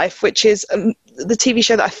Love Life, which is the TV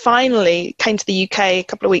show that I finally came to the UK a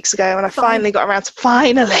couple of weeks ago, and I finally got around to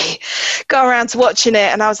watching it.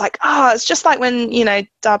 And I was like, it's just like when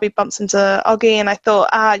Darby bumps into Oggy, and I thought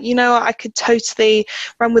I could totally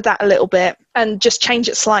run with that a little bit and just change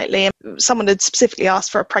it slightly. And someone had specifically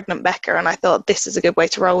asked for a pregnant Becca, and I thought this is a good way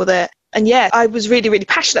to roll with it. And yeah, I was really, really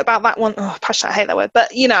passionate about that one. Oh, passionate, I hate that word.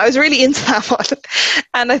 But, I was really into that one.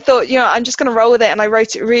 And I thought, I'm just going to roll with it. And I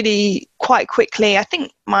wrote it really quite quickly. I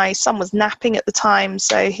think my son was napping at the time,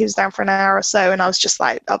 so he was down for an hour or so. And I was just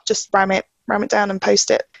like, I'll just ram ram it down and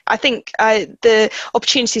post it. I think the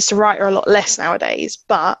opportunities to write are a lot less nowadays,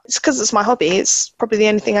 but it's because it's my hobby. It's probably the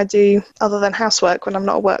only thing I do other than housework when I'm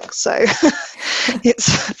not at work. So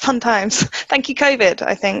it's fun times. Thank you, COVID,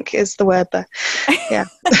 I think is the word there. Yeah.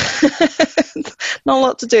 Not a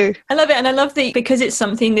lot to do. I love it. And I love that because it's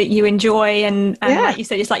something that you enjoy and like you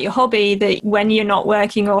said, it's like your hobby, that when you're not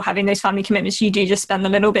working or having those family commitments, you do just spend a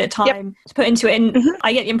little bit of time to put into it. And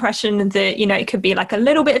I get the impression that, you know, it could be like a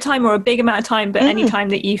little bit of time or a big amount of time, but any time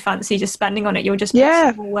that you fancy just spending on it, you'll just put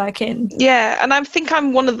some more work in. Yeah, and I think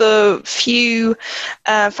I'm one of the few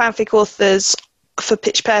fanfic authors for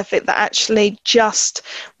Pitch Perfect that actually just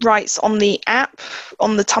writes on the app,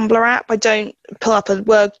 on the Tumblr app. I don't pull up a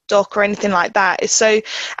Word doc or anything like that. So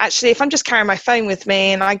actually, if I'm just carrying my phone with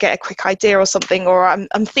me and I get a quick idea or something, or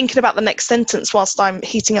I'm thinking about the next sentence whilst I'm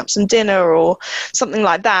heating up some dinner or something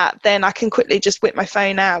like that, then I can quickly just whip my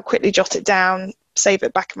phone out, quickly jot it down, save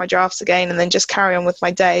it back in my drafts again, and then just carry on with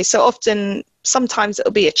my day. So often, sometimes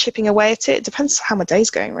it'll be a chipping away at it. It depends how my day's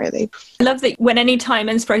going, really. I love that when any time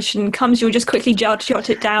inspiration comes, you'll just quickly jot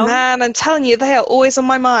it down. Man, I'm telling you, they are always on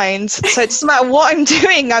my mind. So it doesn't matter what I'm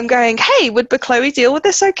doing, I'm going, hey, would Chloe deal with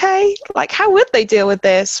this okay? Like, how would they deal with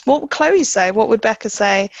this? What would Chloe say? What would Becca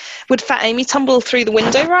say? Would Fat Amy tumble through the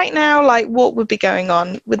window right now? Like, what would be going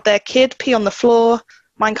on? Would their kid pee on the floor?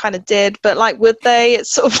 Mine kind of did, but like, would they?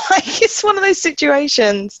 It's sort of like, it's one of those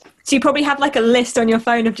situations. So you probably have like a list on your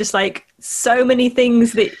phone of just like so many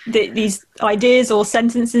things that these ideas or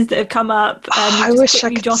sentences that have come up. I wish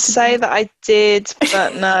I could say that I did,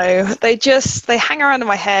 but no, they hang around in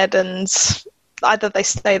my head, and either they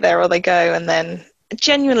stay there or they go. And then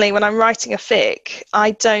genuinely, when I'm writing a fic,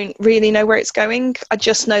 I don't really know where it's going. I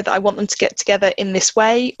just know that I want them to get together in this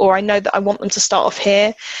way, or I know that I want them to start off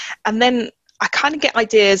here. And then I kind of get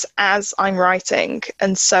ideas as I'm writing.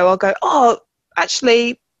 And so I'll go, oh,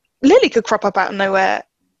 actually, Lily could crop up out of nowhere.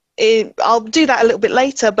 I'll do that a little bit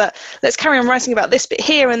later, but let's carry on writing about this bit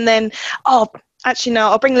here. And then, oh, actually, no,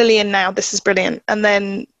 I'll bring Lily in now. This is brilliant. And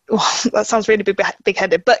then, well, that sounds really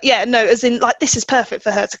big-headed. But yeah, no, as in, like, this is perfect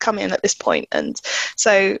for her to come in at this point. And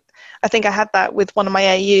so I think I had that with one of my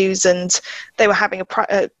AUs, and they were having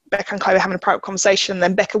Becca and Chloe were having a private conversation, and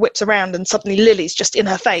then Becca whips around and suddenly Lily's just in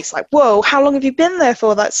her face, like, whoa, how long have you been there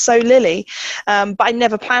for? That's so Lily. But I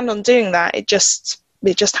never planned on doing that. It just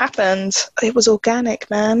happened. It was organic,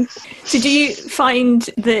 man. So do you find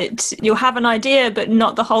that you'll have an idea, but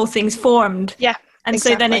not the whole thing's formed? Yeah. And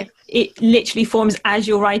exactly. So then it literally forms as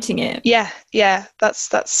you're writing it? Yeah.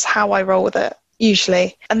 That's how I roll with it,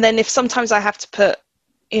 usually. And then if sometimes I have to put,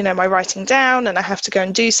 you know, my writing down and I have to go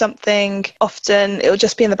and do something, often it'll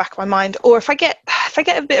just be in the back of my mind. Or if I get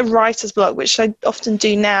a bit of writer's block, which I often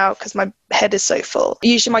do now because my head is so full,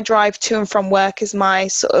 usually my drive to and from work is my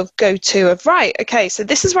sort of go-to of, right, okay, so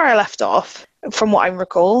this is where I left off from what I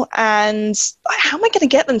recall, and how am I going to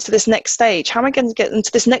get them to this next stage? How am I going to get them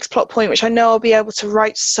to this next plot point, which I know I'll be able to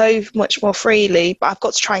write so much more freely, but I've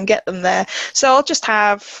got to try and get them there. So I'll just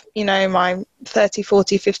have, you know, my 30,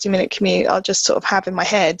 40, 50-minute commute. I'll just sort of have in my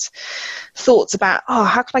head thoughts about, oh,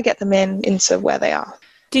 how can I get them into where they are?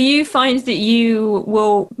 Do you find that you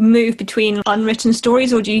will move between unwritten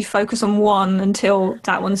stories, or do you focus on one until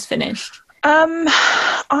that one's finished?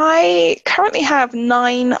 I currently have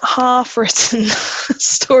 9 half-written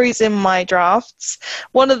stories in my drafts.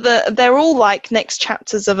 They're all like next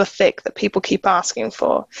chapters of a fic that people keep asking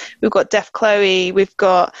for. We've got Deaf Chloe, we've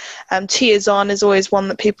got 2 Years On is always one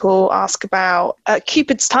that people ask about.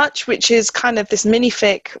 Cupid's Touch, which is kind of this mini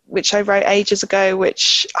fic, which I wrote ages ago,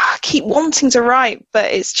 which I keep wanting to write, but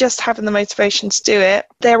it's just having the motivation to do it.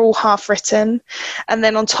 They're all half-written. And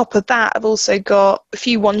then on top of that, I've also got a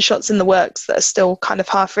few one-shots in the works that are still kind of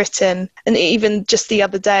half written. And even just the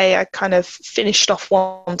other day, I kind of finished off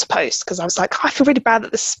one to post because I was like, I feel really bad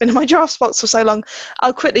that this has been in my drafts box for so long.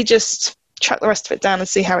 I'll quickly just track the rest of it down and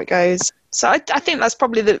see how it goes. So I think that's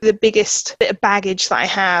probably the biggest bit of baggage that I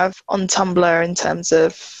have on Tumblr in terms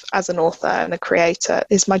of as an author and a creator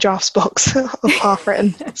is my drafts box of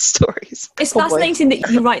half-written stories. It's fascinating that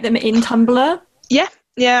you write them in Tumblr.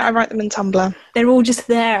 Yeah, I write them in Tumblr. They're all just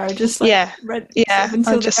there, just like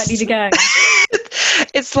until they're ready to go.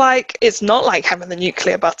 It's like, it's not like having the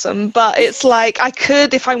nuclear button, but it's like I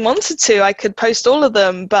could, if I wanted to, I could post all of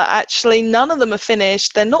them, but actually none of them are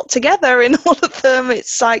finished. They're not together in all of them.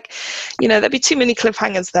 It's like, you know, there'd be too many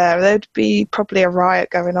cliffhangers there. There'd be probably a riot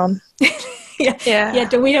going on. Yeah,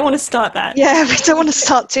 we don't want to start that. Yeah, we don't want to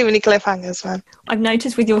start too many cliffhangers, man. I've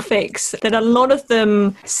noticed with your fics that a lot of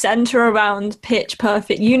them center around Pitch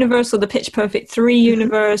Perfect universe or the Pitch Perfect 3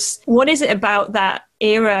 universe. What is it about that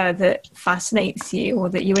era that fascinates you or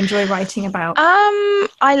that you enjoy writing about?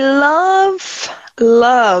 I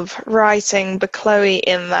love writing Chloe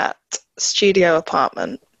in that studio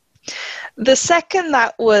apartment. The second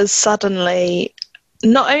that was suddenly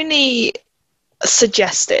not only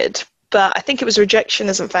suggested, but I think it was rejection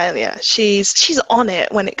isn't failure. She's on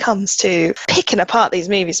it when it comes to picking apart these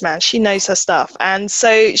movies, man. She knows her stuff. And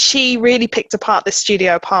so she really picked apart this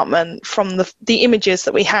studio apartment from the images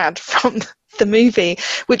that we had from the movie,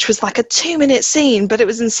 which was like a 2-minute scene, but it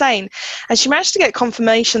was insane. And she managed to get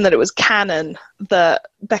confirmation that it was canon that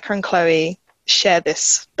Becca and Chloe share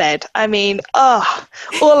this bed. I mean, all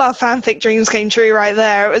our fanfic dreams came true right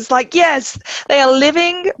there. It was like, yes, they are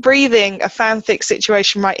living, breathing a fanfic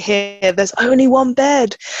situation right here. There's only one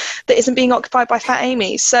bed that isn't being occupied by Fat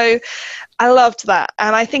Amy. So I loved that.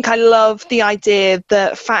 And I think I love the idea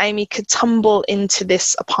that Fat Amy could tumble into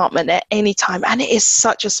this apartment at any time. And it is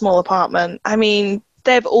such a small apartment. I mean,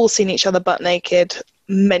 they've all seen each other butt naked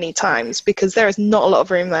many times because there is not a lot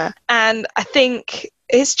of room there. And I think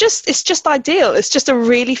it's just ideal. It's just a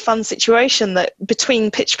really fun situation that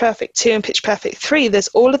between Pitch Perfect 2 and Pitch Perfect 3, there's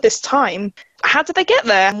all of this time. How did they get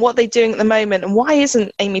there? And what are they doing at the moment? And why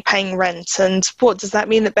isn't Amy paying rent? And what does that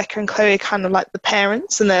mean that Becca and Chloe are kind of like the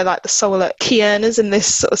parents and they're like the sole key earners in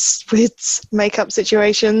this sort of weird makeup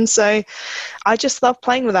situation? So I just love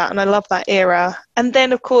playing with that and I love that era. And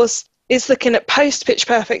then, of course, is looking at post Pitch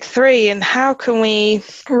Perfect 3 and how can we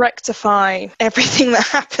rectify everything that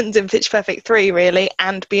happened in Pitch Perfect 3 really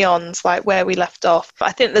and beyond, like where we left off. But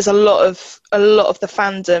I think there's a lot of the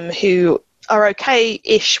fandom who are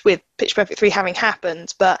okay-ish with Pitch Perfect 3 having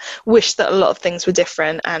happened, but wish that a lot of things were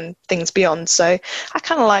different and things beyond. So I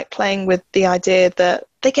kind of like playing with the idea that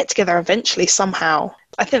they get together eventually somehow.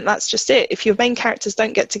 I think that's just it. If your main characters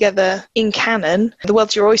don't get together in canon, the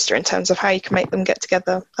world's your oyster in terms of how you can make them get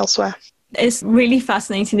together elsewhere. It's really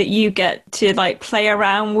fascinating that you get to like play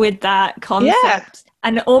around with that concept. Yeah.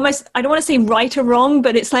 And almost, I don't want to say right or wrong,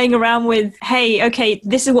 but it's playing around with, hey, okay,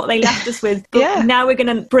 this is what they left us with, but now we're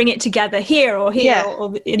going to bring it together here or here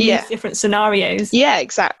or in these different scenarios. Yeah,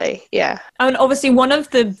 exactly. Yeah. And obviously one of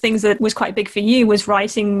the things that was quite big for you was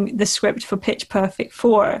writing the script for Pitch Perfect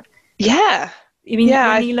 4. Yeah. I mean,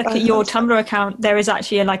 when you look at your Tumblr account, there is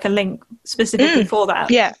actually a link specifically for that.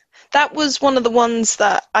 Yeah. That was one of the ones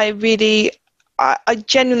that I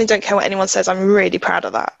genuinely don't care what anyone says. I'm really proud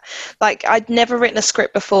of that. Like, I'd never written a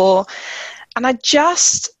script before, and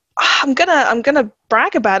I'm gonna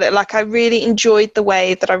brag about it. Like, I really enjoyed the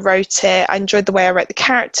way that I wrote it. I enjoyed the way I wrote the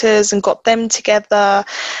characters and got them together.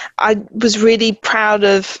 I was really proud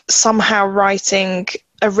of somehow writing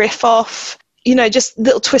a riff off. You know, just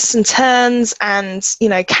little twists and turns and, you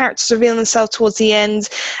know, characters revealing themselves towards the end.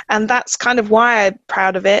 And that's kind of why I'm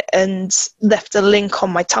proud of it and left a link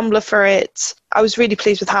on my Tumblr for it. I was really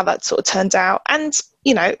pleased with how that sort of turned out. And,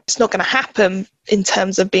 you know, it's not going to happen in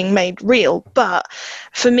terms of being made real. But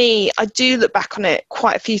for me, I do look back on it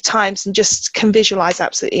quite a few times and just can visualize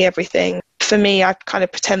absolutely everything. For me, I kind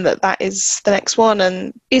of pretend that is the next one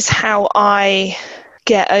and is how I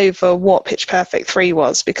get over what Pitch Perfect 3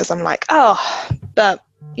 was, because I'm like, but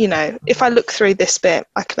you know, if I look through this bit,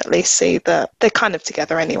 I can at least see that they're kind of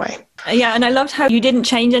together anyway. Yeah, and I loved how you didn't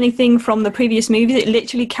change anything from the previous movies. It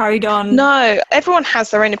literally carried on. No, everyone has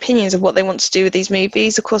their own opinions of what they want to do with these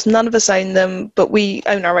movies. Of course, none of us own them, but we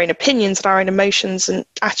own our own opinions and our own emotions and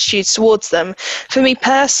attitudes towards them. For me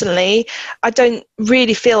personally, I don't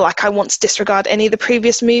really feel like I want to disregard any of the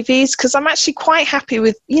previous movies because I'm actually quite happy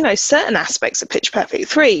with, you know, certain aspects of Pitch Perfect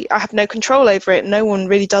 3. I have no control over it. No one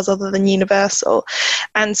really does other than Universal.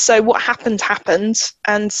 And so what happened.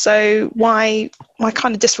 And so why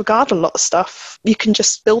kind of disregard a lot of stuff? You can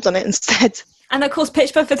just build on it instead. And of course,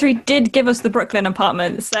 Pitch Perfect 3 did give us the Brooklyn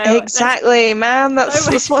apartment. So exactly, man.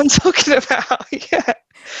 That's what I'm talking about. Yeah.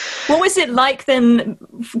 What was it like then,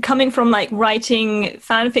 coming from like writing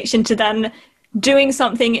fan fiction to then doing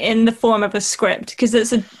something in the form of a script?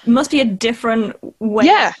 Because must be a different way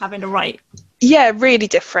of having to write. Yeah, really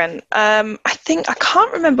different. I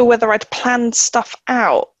can't remember whether I'd planned stuff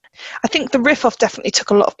out. I think the riff-off definitely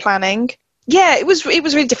took a lot of planning. Yeah, it was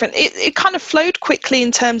really different. It kind of flowed quickly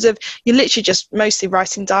in terms of you're literally just mostly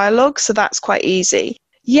writing dialogue, so that's quite easy.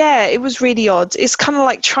 Yeah, it was really odd. It's kind of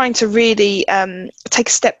like trying to really take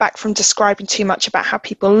a step back from describing too much about how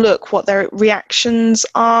people look, what their reactions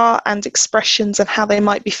are and expressions and how they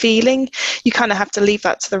might be feeling. You kind of have to leave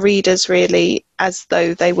that to the readers really as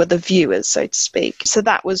though they were the viewers, so to speak. So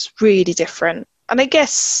that was really different. And I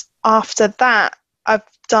guess after that, I've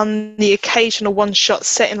done the occasional one shot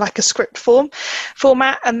set in like a script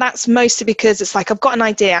format, and that's mostly because it's like I've got an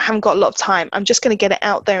idea, I haven't got a lot of time, I'm just going to get it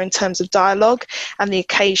out there in terms of dialogue and the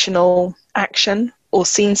occasional action or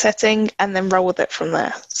scene setting, and then roll with it from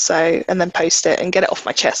there. So, and then post it and get it off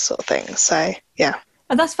my chest, sort of thing. So yeah.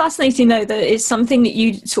 And that's fascinating, though, that it's something that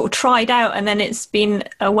you sort of tried out, and then it's been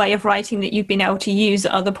a way of writing that you've been able to use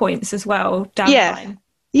at other points as well down the line.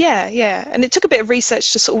 Yeah. And it took a bit of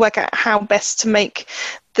research to sort of work out how best to make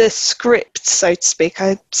the script, so to speak,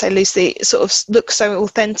 I say loosely, sort of look so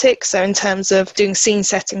authentic. So in terms of doing scene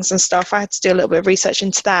settings and stuff, I had to do a little bit of research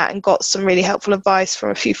into that and got some really helpful advice from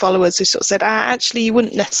a few followers who sort of said, actually, you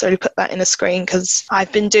wouldn't necessarily put that in a screen because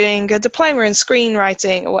I've been doing a diploma in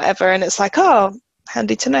screenwriting or whatever. And it's like, oh,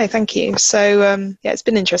 handy to know, thank you. So yeah, it's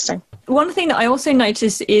been interesting. One thing that I also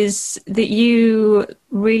noticed is that you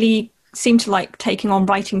really seem to like taking on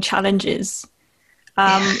writing challenges.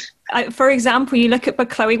 For example, you look at Book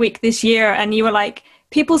Chloe Week this year and you were like,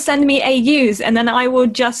 people send me AUs and then I will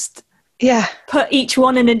just put each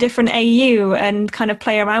one in a different AU and kind of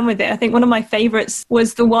play around with it. I think one of my favorites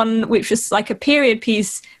was the one which was like a period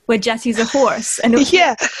piece where Jesse's a horse. And it was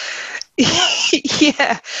yeah,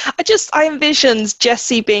 I envisioned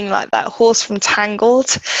Jesse being like that horse from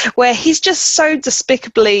Tangled, where he's just so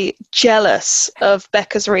despicably jealous of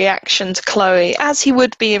Becca's reaction to Chloe, as he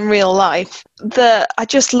would be in real life, that I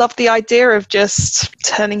just love the idea of just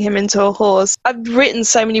turning him into a horse. I've written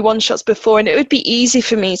so many one-shots before, and it would be easy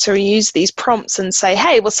for me to use these prompts and say,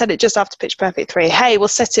 hey, we'll set it just after Pitch Perfect 3. Hey, we'll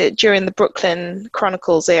set it during the Brooklyn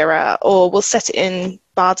Chronicles era, or we'll set it in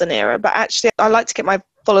Barden era. But actually, I like to get my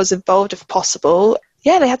followers involved if possible.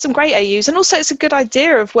 Yeah, they had some great AUs, and also it's a good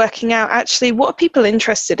idea of working out actually what are people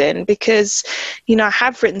interested in, because I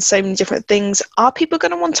have written so many different things. Are people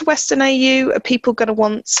going to want a Western AU? Are people going to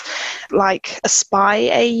want like a spy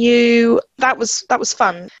AU? That was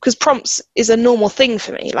fun, because prompts is a normal thing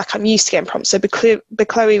for me. Like, I'm used to getting prompts, so Book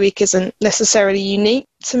Chloe Week isn't necessarily unique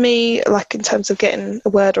to me, like in terms of getting a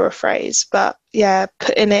word or a phrase, but yeah,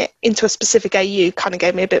 putting it into a specific AU kind of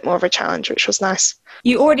gave me a bit more of a challenge, which was nice.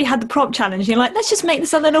 You already had the prompt challenge. You're like, let's just make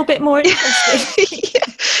this a little bit more interesting.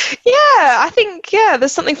 I think,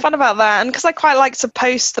 there's something fun about that. And because I quite like to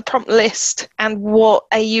post the prompt list and what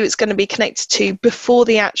AU it's going to be connected to before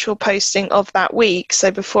the actual posting of that week.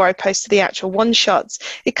 So before I posted the actual one-shots,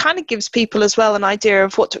 it kind of gives people as well an idea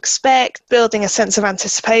of what to expect, building a sense of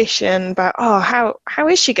anticipation about, how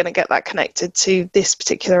is she going to get that connected to this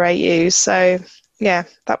particular AU? So yeah,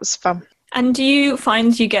 that was fun. And do you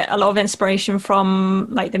find you get a lot of inspiration from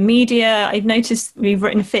like the media? I've noticed we've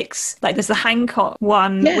written fics, like there's the Hancock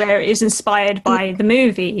one where it is inspired by the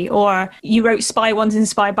movie, or you wrote spy ones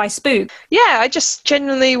inspired by Spook. Yeah, I just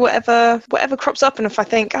genuinely, whatever crops up, and if I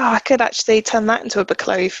think, I could actually turn that into a Book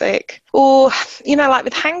Chloe fic. Or, like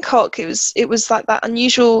with Hancock, it was like that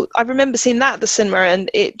unusual, I remember seeing that at the cinema and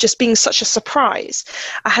it just being such a surprise.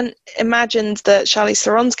 I hadn't imagined that Charlize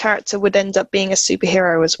Theron's character would end up being a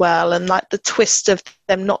superhero as well, and like the twist of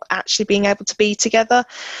them not actually being able to be together,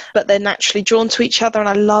 but they're naturally drawn to each other, and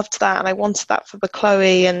I loved that, and I wanted that for Book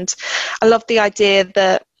Chloe. And I loved the idea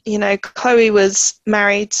that Chloe was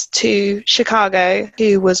married to Chicago,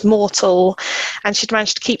 who was mortal, and she'd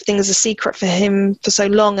managed to keep things a secret for him for so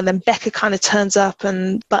long, and then Becca kind of turns up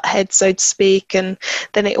and butt heads, so to speak, and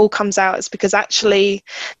then it all comes out as because actually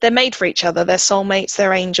they're made for each other, they're soulmates,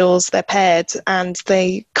 they're angels, they're paired, and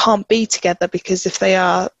they can't be together because if they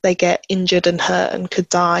are, they get injured and hurt and could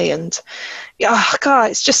die. And God,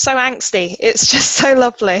 it's just so angsty, it's just so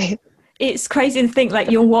lovely. It's crazy to think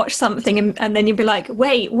like you'll watch something and then you'll be like,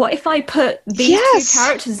 wait, what if I put these two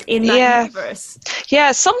characters in that universe?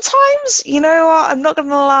 Yeah, sometimes, I'm not going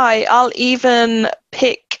to lie, I'll even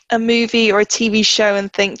pick a movie or a TV show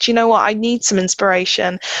and think, do you know what, I need some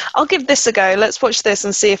inspiration. I'll give this a go. Let's watch this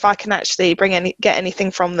and see if I can actually get anything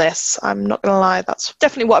from this. I'm not going to lie, that's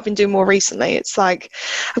definitely what I've been doing more recently. It's like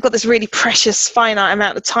I've got this really precious finite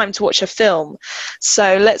amount of time to watch a film,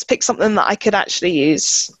 so let's pick something that I could actually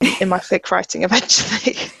use in my fic writing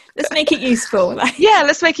eventually. Let's make it useful. Yeah,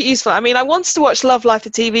 let's make it useful. I mean, I wanted to watch Love Life, the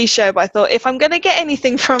TV show, but I thought if I'm going to get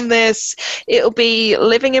anything from this, it'll be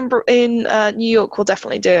living in New York will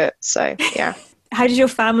definitely do it. So, yeah. How did your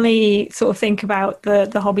family sort of think about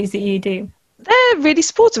the hobbies that you do? They're really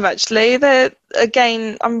supportive, actually.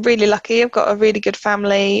 Again, I'm really lucky. I've got a really good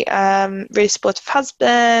family, really supportive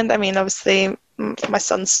husband. I mean, obviously, my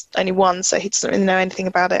son's only one, so he doesn't really know anything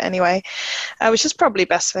about it anyway, which is probably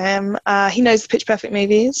best for him. He knows the Pitch Perfect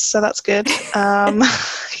movies, so that's good.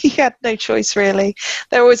 he had no choice really.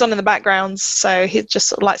 They're always on in the background, so he'd just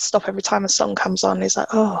sort of like stop every time a song comes on. He's like,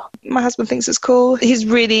 oh, my husband thinks it's cool. He's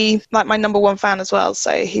really like my number one fan as well,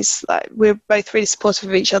 so he's like, we're both really supportive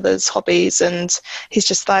of each other's hobbies, and he's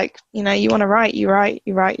just like, you know, you want to write, you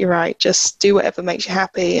write, just do whatever makes you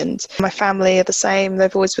happy. And my family are the same,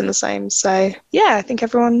 they've always been the same. So yeah, I think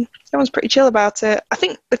everyone's pretty chill about it. I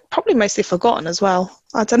think they've probably mostly forgotten as well.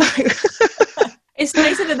 I don't know. It's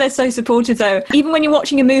amazing that they're so supportive, though. Even when you're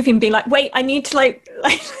watching a movie and being like, wait, I need to like...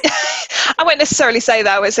 I won't necessarily say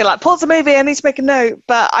that. I won't say like, pause the movie, I need to make a note.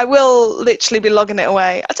 But I will literally be logging it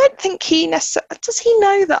away. I don't think he necessarily... Does he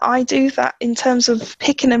know that I do that in terms of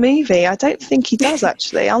picking a movie? I don't think he does,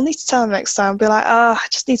 actually. I'll need to tell him next time. Be like, oh, I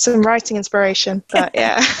just need some writing inspiration. But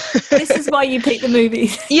yeah. This is why you pick the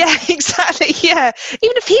movies. Yeah, exactly. Yeah.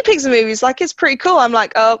 Even if he picks the movies, like, it's pretty cool. I'm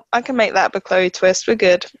like, oh, I can make that a Chloe twist. We're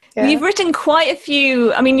good. Yeah. You've written quite a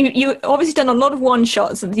few. I mean, you obviously done a lot of one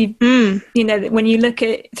shots. And you know, when you look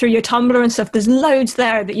at through your Tumblr and stuff, there's loads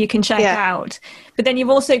there that you can check out. But then you've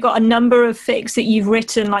also got a number of fics that you've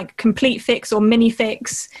written, like complete fics or mini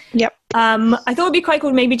fics. Yep. I thought it'd be quite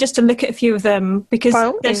cool maybe just to look at a few of them, because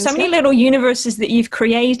there's so many little universes that you've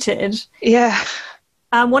created. Yeah.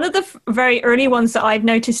 One of the very early ones that I've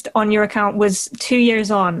noticed on your account was 2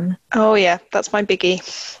 Years On. Oh yeah, that's my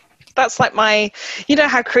biggie. That's like my, you know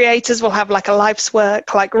how creators will have like a life's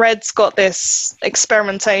work, like Red's got this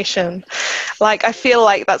experimentation. Like I feel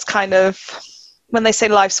like that's kind of, when they say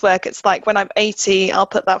life's work, it's like when I'm 80, I'll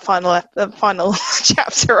put that final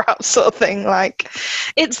chapter up sort of thing. Like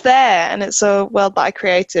it's there and it's a world that I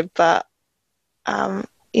created, but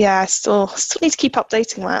yeah, I still need to keep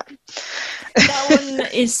updating that. That one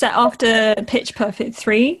is set after Pitch Perfect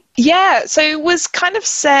 3. Yeah, so it was kind of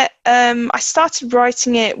set, I started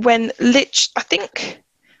writing it when I think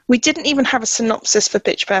we didn't even have a synopsis for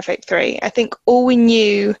Pitch Perfect 3. I think all we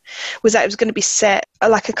knew was that it was going to be set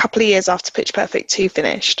like a couple of years after Pitch Perfect 2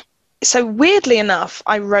 finished. So weirdly enough,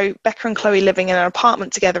 I wrote Becca and Chloe living in an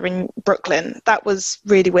apartment together in Brooklyn. That was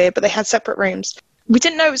really weird, but they had separate rooms. We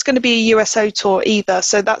didn't know it was going to be a USO tour either,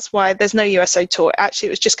 so that's why there's no USO tour. Actually,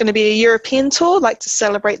 it was just going to be a European tour, like to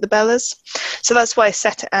celebrate the Bellas. So that's why I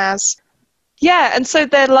set it as. Yeah, and so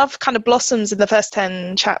their love kind of blossoms in the first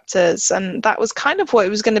 10 chapters, and that was kind of what it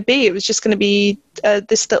was going to be. It was just going to be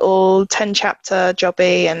this little 10-chapter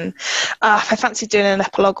jobby, and if I fancied doing an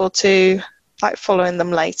epilogue or two, like following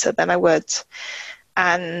them later, then I would.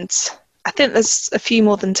 And I think there's a few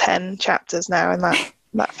more than 10 chapters now in that.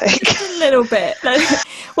 That thing. A little bit.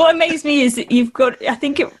 What amazed me is that you've got, I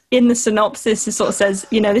think in the synopsis it sort of says,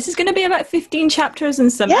 you know, this is going to be about 15 chapters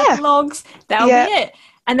and some epilogues. That'll be it.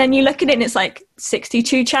 And then you look at it and it's like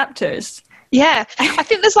 62 chapters. Yeah. I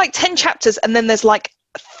think there's like 10 chapters and then there's like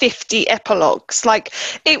 50 epilogues. Like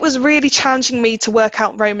it was really challenging me to work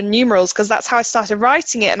out Roman numerals because that's how I started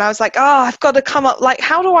writing it, and I was like, I've got to come up, like,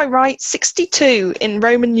 how do I write 62 in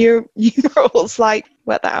Roman numerals? Like,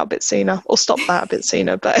 work that out a bit sooner or stop that a bit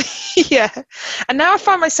sooner. But yeah, and now I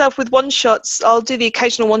find myself with one shots. I'll do the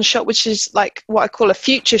occasional one shot which is like what I call a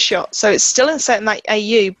future shot, so it's still set in that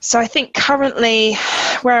AU. So I think currently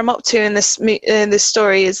where I'm up to in this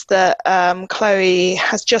story is that Chloe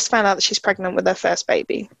has just found out that she's pregnant with her first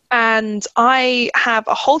baby. And I have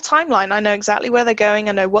a whole timeline. I know exactly where they're going.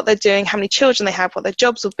 I know what they're doing, how many children they have, what their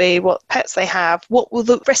jobs will be, what pets they have, what will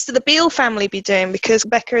the rest of the Beale family be doing, because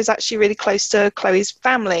Becca is actually really close to Chloe's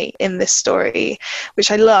family in this story,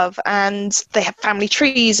 which I love. And they have family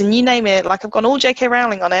trees and you name it. Like, I've gone all J.K.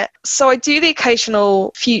 Rowling on it. So I do the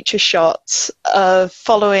occasional future shots of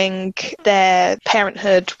following their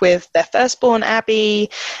parenthood with their firstborn, Abby,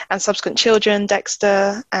 and subsequent children,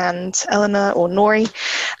 Dexter and Eleanor or Nori,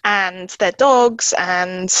 and their dogs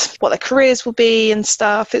and what their careers will be and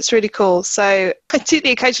stuff. It's really cool. So I do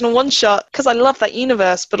the occasional one shot because I love that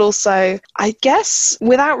universe, but also I guess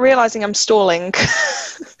without realizing I'm stalling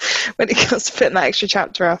when it comes to putting that extra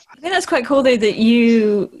chapter up. I think that's quite cool though, that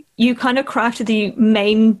you kind of crafted the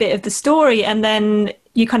main bit of the story and then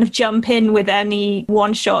you kind of jump in with any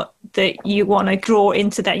one shot that you want to draw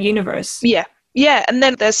into that universe. Yeah, and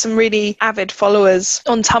then there's some really avid followers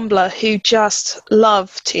on Tumblr who just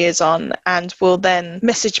love 2 Years On and will then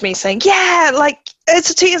message me saying, yeah, like, it's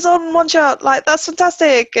a 2 Years On one shot, like, that's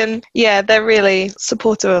fantastic. And yeah, they're really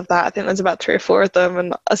supportive of that. I think there's about 3 or 4 of them.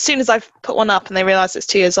 And as soon as I've put one up and they realise it's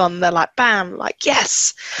 2 Years On, they're like, bam, like,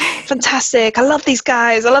 yes, fantastic. I love these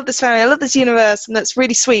guys. I love this family. I love this universe. And that's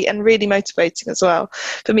really sweet and really motivating as well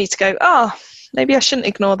for me to go, maybe I shouldn't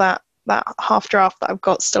ignore that that half draft that I've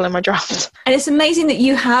got still in my draft. And it's amazing that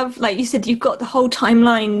you have, like you said, you've got the whole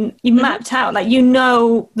timeline you mapped out. Like, you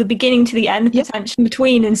know the beginning to the end, the potential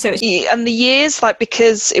between, and so it's... And the years, like,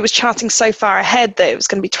 because it was charting so far ahead that it was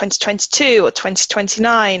going to be 2022 or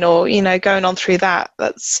 2029, or, you know, going on through that.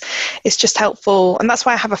 It's just helpful. And that's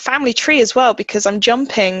why I have a family tree as well, because I'm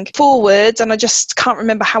jumping forwards and I just can't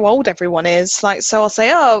remember how old everyone is. Like, so I'll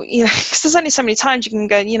say, oh, you know, because there's only so many times you can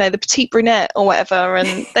go, you know, the petite brunette or whatever,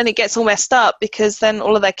 and then it gets all messed up because then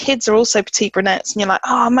all of their kids are also petite brunettes, and you're like,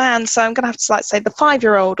 oh man, so I'm gonna have to, like, say the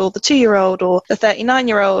 5-year-old or the 2-year-old or the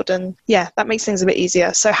 39-year-old, and yeah, that makes things a bit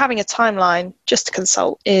easier. So having a timeline just to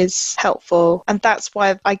consult is helpful, and that's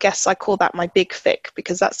why I guess I call that my big fic,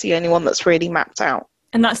 because that's the only one that's really mapped out.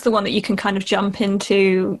 And that's the one that you can kind of jump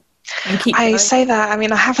into and keep I going. say that, I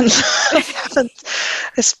mean, I haven't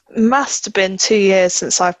this must have been 2 years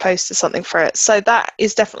since I've posted something for it, so that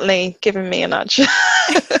is definitely giving me a nudge.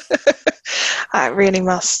 I really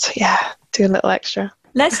must, do a little extra.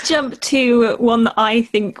 Let's jump to one that I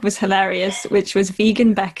think was hilarious, which was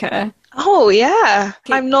Vegan Becca. Oh, yeah.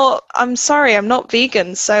 I'm sorry, I'm not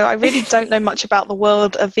vegan, so I really don't know much about the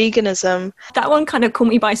world of veganism. That one kind of caught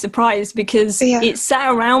me by surprise because it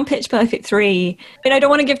sat around Pitch Perfect 3. I mean, I don't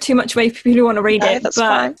want to give too much away for people who want to read it, but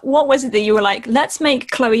fine. What was it that you were like, let's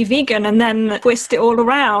make Chloe vegan and then twist it all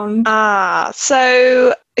around?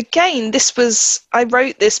 So... Again, I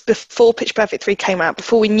wrote this before Pitch Perfect 3 came out,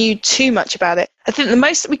 before we knew too much about it. I think the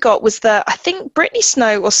most that we got was that I think Brittany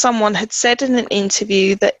Snow or someone had said in an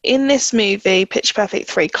interview that in this movie, Pitch Perfect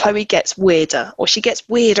 3, Chloe gets weirder, or she gets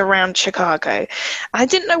weird around Chicago. I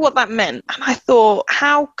didn't know what that meant. And I thought,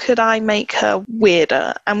 how could I make her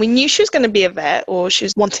weirder? And we knew she was going to be a vet, or she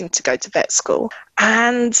was wanting to go to vet school.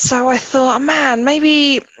 And so I thought, oh man,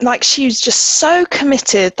 maybe like she was just so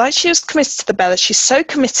committed, like she was committed to the Bella. She's so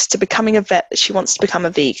committed to becoming a vet that she wants to become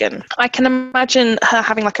a vegan. I can imagine her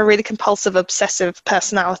having like a really compulsive, obsessive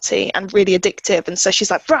personality and really addictive. And so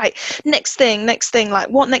she's like, right, next thing, like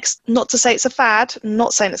what next? Not to say it's a fad, I'm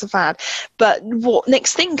not saying it's a fad, but what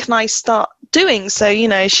next thing can I start doing? So, you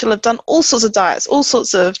know, she'll have done all sorts of diets, all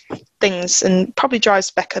sorts of things, and probably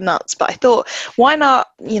drives Becca nuts. But I thought, why not,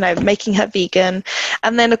 you know, making her vegan?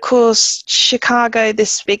 And then, of course, Chicago,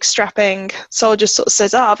 this big strapping soldier sort of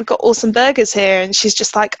says, oh, we've got awesome burgers here. And she's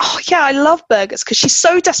just like, oh, yeah, I love burgers, because she's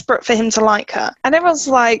so desperate for him to like her. And everyone's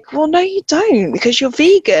like, well, no, you don't, because you're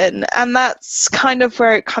vegan. And that's kind of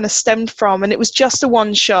where it kind of stemmed from. And it was just a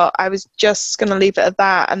one shot. I was just going to leave it at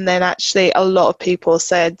that. And then actually a lot of people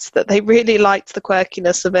said that they really liked the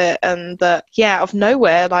quirkiness of it, and that, yeah, out of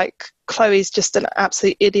nowhere, like, Chloe's just an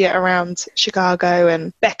absolute idiot around Chicago,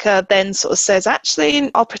 and Becca then sort of says, actually,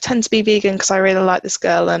 I'll pretend to be vegan because I really like this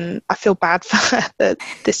girl and I feel bad for her that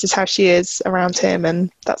this is how she is around him,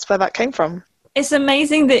 and that's where that came from. It's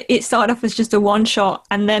amazing that it started off as just a one shot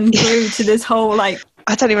and then grew to this whole like...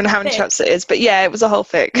 I don't even know how many shots it is, but yeah, it was a whole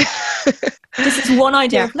fic. This is one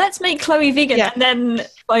idea of, let's make Chloe vegan, and then...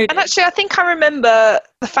 And actually, I think I remember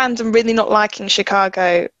the fandom really not liking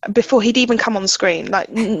Chicago before he'd even come on screen. Like,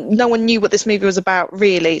 no one knew what this movie was about,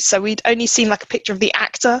 really. So we'd only seen, like, a picture of the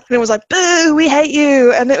actor, and it was like, boo, we hate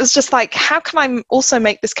you. And it was just like, how can I also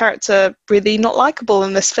make this character really not likable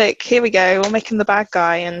in this fic? Here we go, we'll make him the bad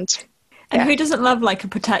guy, and who doesn't love, like, a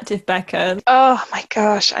protective Becca? Oh, my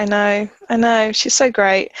gosh, I know. She's so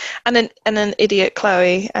great. And an idiot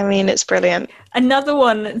Chloe. I mean, it's brilliant. Another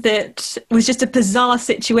one that was just a bizarre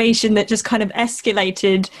situation that just kind of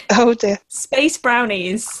escalated. Oh, dear. Space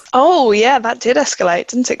Brownies. Oh, yeah, that did escalate,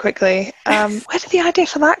 didn't it, quickly? Where did the idea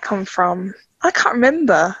for that come from? I can't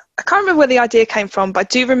remember where the idea came from, but I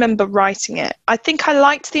do remember writing it. I think I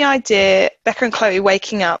liked the idea, Becca and Chloe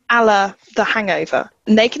waking up a la The Hangover,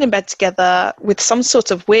 naked in bed together with some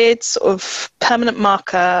sort of weird sort of permanent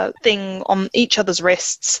marker thing on each other's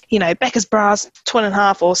wrists. You know, Becca's bra's torn in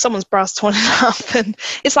half or someone's bra's torn in half. And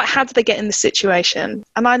it's like, how did they get in this situation?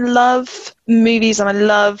 And I love movies and I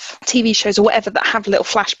love TV shows or whatever that have little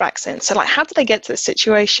flashbacks in. So like, how did they get to this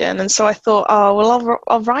situation? And so I thought, oh, well,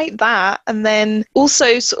 I'll write that. And then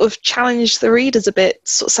also sort of challenge the readers a bit,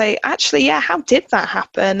 sort of say, actually, yeah, how did that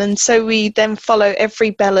happen? And so we then follow every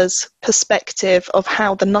Bella's perspective of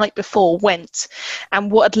how the night before went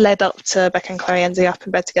and what had led up to Becca and Chloe ending up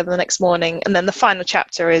in bed together the next morning. And then the final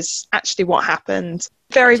chapter is actually what happened.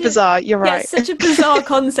 Very bizarre, you're right. Yeah, such a bizarre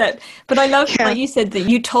concept. But I love, like you said, that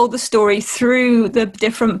you told the story through the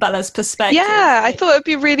different Bella's perspectives. Yeah, I thought it would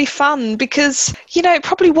be really fun because, you know, it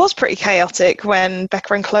probably was pretty chaotic when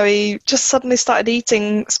Becca and Chloe just suddenly started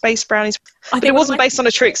eating space brownies. But it wasn't based on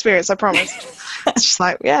a true experience, I promise. It's just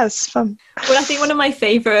like, yeah, it's fun. Well, I think one of my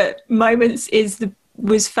favourite moments is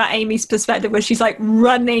was Fat Amy's perspective, where she's like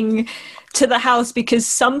running to the house because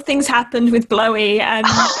something's happened with Chloe, and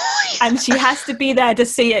she has to be there to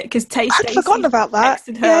see it because I'd forgotten about that.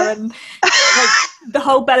 Texted her, and like the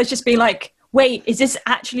whole Bella's just being like, wait, is this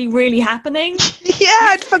actually really happening? Yeah,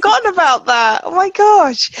 I'd forgotten about that. Oh my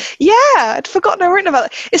gosh. Yeah, I'd forgotten I'd written about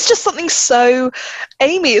it. It's just something so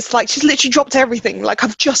Amy, it's like she's literally dropped everything. Like,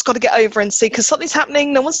 I've just got to get over and see, because something's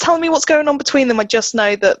happening. No one's telling me what's going on between them. I just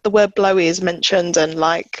know that the word blowy is mentioned and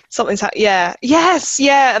like something's happening. Yeah. Yes.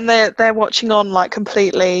 Yeah. And they're watching on like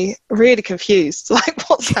completely, really confused. Like,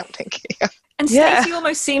 what's happening here? And Stacey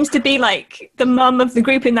almost seems to be like the mum of the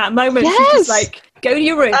group in that moment. Yes. She's just like, go to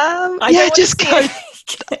your room. Just go.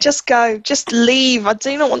 Just go. Just leave. I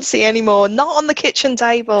do not want to see anymore. Not on the kitchen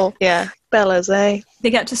table. Yeah. Bella's, eh?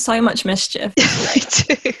 They get to so much mischief. They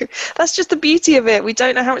do. That's just the beauty of it. We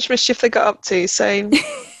don't know how much mischief they got up to. So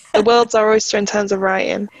the world's our oyster in terms of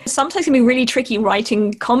writing. Sometimes it can be really tricky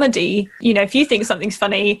writing comedy. You know, if you think something's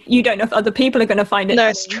funny, you don't know if other people are going to find it No,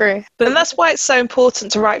 funny. it's true. And that's why it's so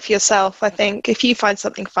important to write for yourself, I think. If you find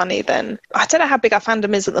something funny, then I don't know how big our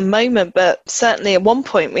fandom is at the moment, but certainly at one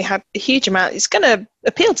point we had a huge amount. It's going to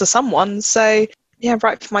appeal to someone. So yeah,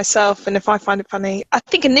 write for myself, and if I find it funny. I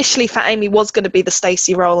think initially Fat Amy was going to be the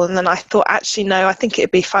Stacey role, and then I thought, actually, no, I think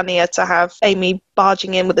it'd be funnier to have Amy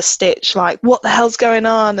barging in with a stitch, like, what the hell's going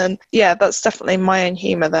on? And yeah, that's definitely my own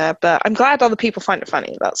humour there, but I'm glad other people find it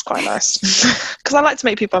funny. That's quite nice, because I like to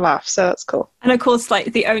make people laugh, so that's cool. And of course,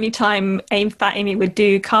 like, the only time Fat Amy would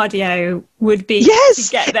do cardio would be yes,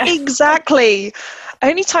 to get there. Exactly.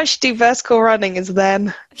 Only time she do vertical running is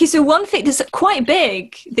then. Okay, so one thing that's quite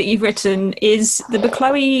big that you've written is the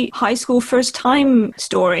Chloe high school first time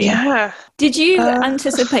story. Yeah. Did you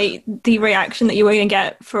anticipate the reaction that you were going to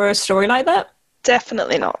get for a story like that?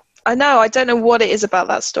 Definitely not. I don't know what it is about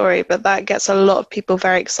that story, but that gets a lot of people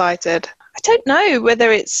very excited. I don't know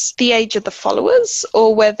whether it's the age of the followers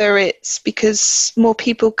or whether it's because more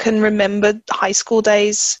people can remember high school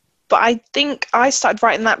days. But I think I started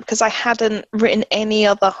writing that because I hadn't written any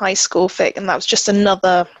other high school fic, and that was just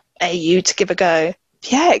another AU to give a go.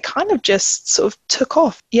 Yeah, it kind of just sort of took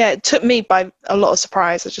off. Yeah, it took me by a lot of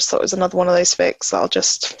surprise. I just thought it was another one of those fics that I'll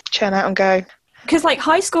just churn out and go. Because like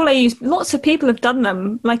high school AUs, lots of people have done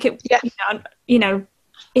them. Like it, you know,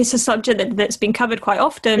 it's a subject that's been covered quite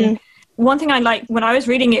often. Mm. One thing I liked when I was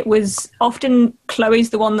reading it was often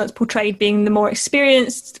Chloe's the one that's portrayed being the more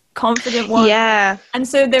experienced, confident one. Yeah. And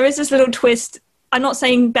so there is this little twist. I'm not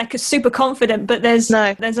saying Becca's super confident, but there's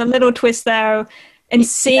a little twist there and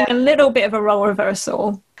seeing a little bit of a role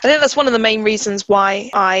reversal. I think that's one of the main reasons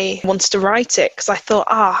why I wanted to write it, because I thought,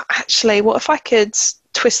 actually, what if I could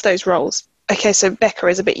twist those roles? Okay, so Becca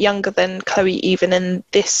is a bit younger than Chloe even in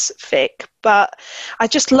this fic, but I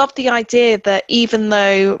just love the idea that even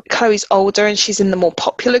though Chloe's older and she's in the more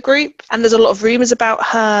popular group, and there's a lot of rumours about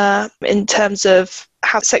her in terms of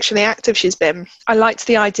how sexually active she's been, I liked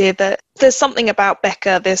the idea that there's something about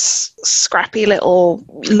Becca, this scrappy little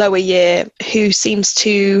lower year, who seems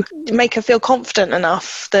to make her feel confident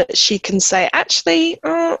enough that she can say, actually,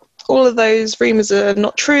 all of those rumours are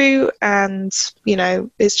not true, and, you know,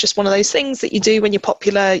 it's just one of those things that you do when you're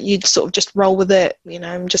popular. You sort of just roll with it, you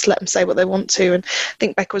know, and just let them say what they want to. And I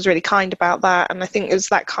think Becca was really kind about that, and I think it was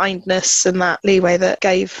that kindness and that leeway that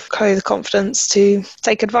gave Chloe the confidence to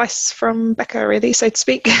take advice from Becca, really, so to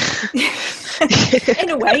speak. In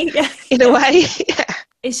a way, yeah. In a way, yeah.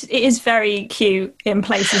 It is very cute in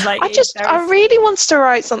places like... I really wanted to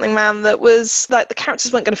write something, man, that was like the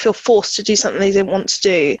characters weren't going to feel forced to do something they didn't want to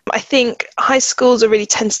do. I think high school's a really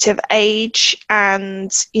tentative age,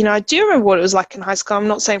 and, you know, I do remember what it was like in high school. I'm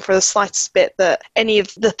not saying for the slightest bit that any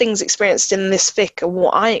of the things experienced in this fic are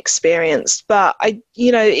what I experienced, but it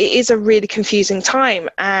is a really confusing time,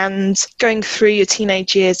 and going through your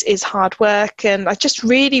teenage years is hard work, and I just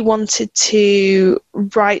really wanted to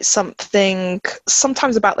write something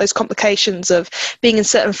sometimes about those complications of being in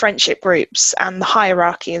certain friendship groups and the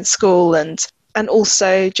hierarchy in school, and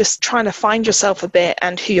also just trying to find yourself a bit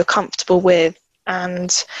and who you're comfortable with,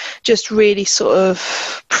 and just really sort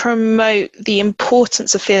of promote the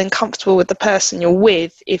importance of feeling comfortable with the person you're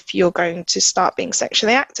with if you're going to start being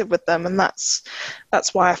sexually active with them. And that's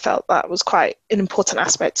why I felt that was quite an important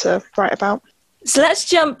aspect to write about. So let's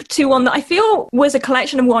jump to one that I feel was a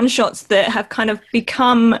collection of one-shots that have kind of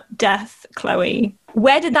become Death, Chloe.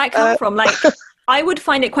 Where did that come from? Like, I would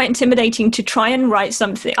find it quite intimidating to try and write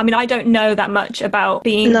something. I mean, I don't know that much about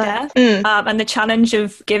being deaf, and the challenge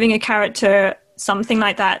of giving a character something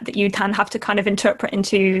like that you'd then have to kind of interpret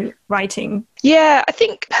into writing? Yeah, I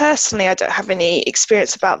think personally I don't have any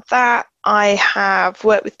experience about that. I have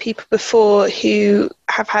worked with people before who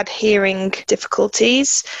have had hearing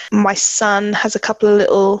difficulties. My son has a couple of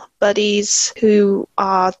little buddies who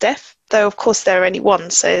are deaf, though of course they're only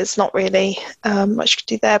one, so there's not really much to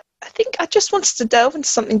do there. I think I just wanted to delve into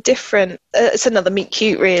something different. It's another meet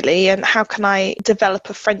cute, really, and how can I develop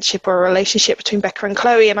a friendship or a relationship between Becca and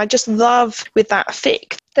Chloe? And I just love with that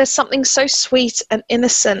fic, there's something so sweet and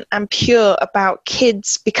innocent and pure about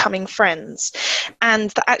kids becoming friends,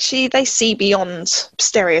 and that actually they see beyond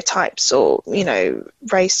stereotypes or, you know,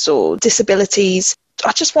 race or disabilities.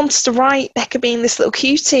 I just wanted to write Becca being this little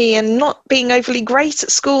cutie and not being overly great at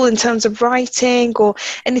school in terms of writing or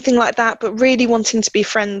anything like that, but really wanting to be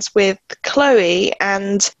friends with Chloe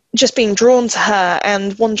and just being drawn to her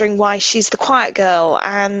and wondering why she's the quiet girl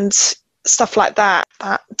and stuff like that.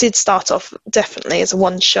 That did start off definitely as a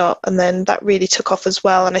one shot, and then that really took off as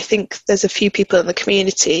well. And I think there's a few people in the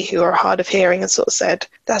community who are hard of hearing and sort of said,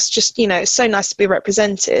 that's just, you know, it's so nice to be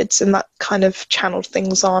represented, and that kind of channeled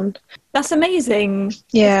things on. That's amazing.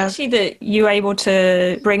 Yeah. Especially that you're able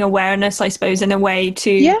to bring awareness, I suppose, in a way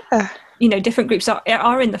to, you know, different groups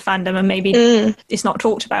are in the fandom and maybe it's not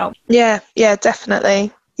talked about. Yeah,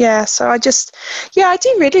 definitely. Yeah, so I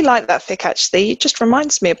do really like that fic, actually. It just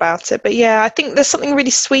reminds me about it. But yeah, I think there's something really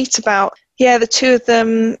sweet about, the two of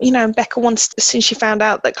them, you know. Becca wanted, as soon as she found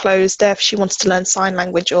out that Chloe was deaf, she wanted to learn sign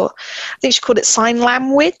language, or I think she called it sign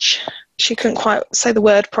language. She couldn't quite say the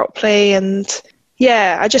word properly, and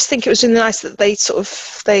yeah, I just think it was really nice that they sort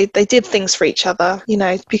of, they did things for each other, you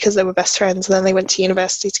know, because they were best friends, and then they went to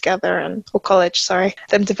university together, or college,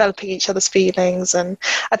 them developing each other's feelings. And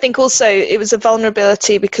I think also it was a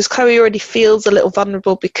vulnerability because Chloe already feels a little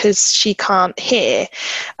vulnerable because she can't hear.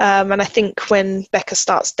 And I think when Becca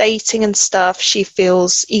starts dating and stuff, she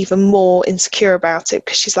feels even more insecure about it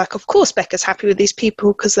because she's like, of course Becca's happy with these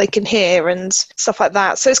people because they can hear and stuff like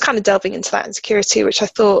that. So it's kind of delving into that insecurity, which I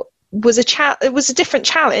thought was it was a different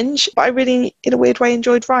challenge, but I really, in a weird way,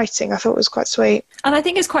 enjoyed writing. I thought it was quite sweet. And I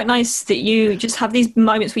think it's quite nice that you just have these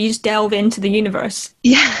moments where you just delve into the universe.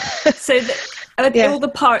 Yeah. So all the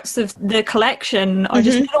parts of the collection are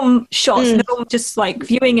just little shots, little just like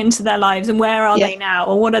viewing into their lives and where are they now,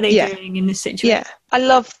 or what are they doing in this situation. Yeah, I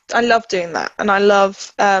love doing that, and I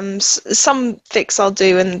love some fics I'll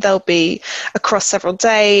do, and they'll be across several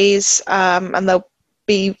days, and they'll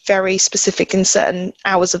be very specific in certain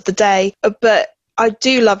hours of the day, but I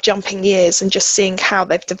do love jumping years and just seeing how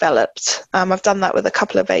they've developed. I've done that with a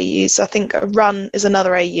couple of AUs. I think A Run is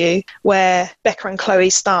another AU where Becca and Chloe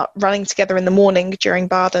start running together in the morning during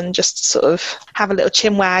Baden, just to sort of have a little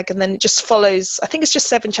chin wag, and then it just follows. I think it's just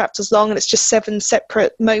 7 chapters long, and it's just 7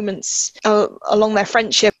 separate moments along their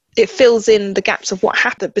friendship. It fills in the gaps of what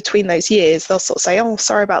happened between those years. They'll sort of say, oh,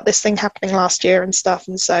 sorry about this thing happening last year and stuff.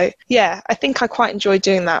 And so, yeah, I think I quite enjoy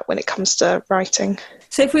doing that when it comes to writing.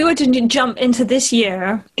 So if we were to jump into this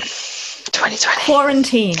year, 2020.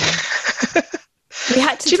 Quarantine. We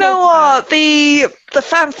had to. Do you know what? The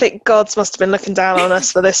fanfic gods must have been looking down on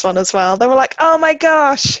us for this one as well. They were like, oh my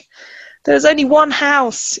gosh, there's only one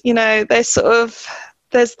house. You know, there's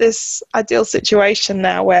this ideal situation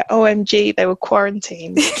now where, OMG, they were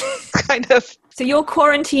quarantined, kind of. So your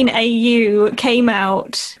Quarantine AU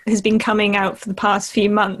has been coming out for the past few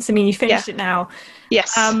months. I mean, you finished it now.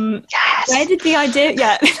 Yes. Yes. Where did the idea...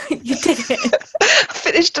 Yeah, you did it. I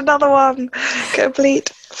finished another one.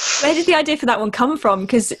 Complete. Where did the idea for that one come from?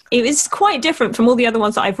 Because it was quite different from all the other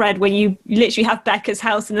ones that I've read, where you literally have Becca's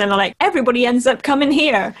house and then like, everybody ends up coming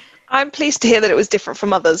here. I'm pleased to hear that it was different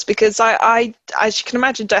from others, because I, as you can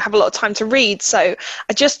imagine, don't have a lot of time to read. So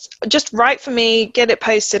I just write for me, get it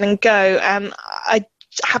posted and go. And I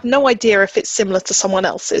have no idea if it's similar to someone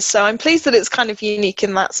else's. So I'm pleased that it's kind of unique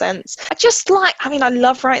in that sense. I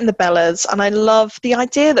love writing the Bellas, and I love the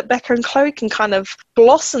idea that Becca and Chloe can kind of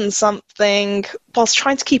blossom something whilst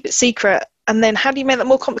trying to keep it secret. And then how do you make that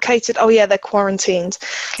more complicated? Oh, yeah, they're quarantined.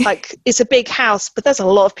 Like, it's a big house, but there's a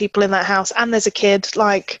lot of people in that house, and there's a kid.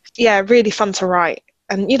 Like, yeah, really fun to write.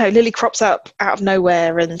 And, you know, Lily crops up out of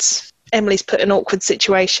nowhere, and Emily's put in awkward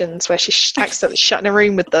situations where she's accidentally shut in a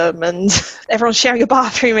room with them, and everyone's sharing a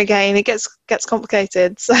bathroom again. It gets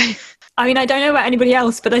complicated. So, I mean, I don't know about anybody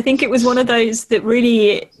else, but I think it was one of those that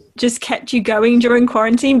really just kept you going during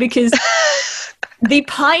quarantine, because the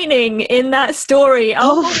pining in that story,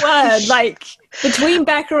 oh my word, like between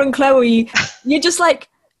Becca and Chloe, you're just like,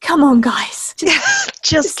 come on guys,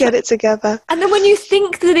 just get it together. And then when you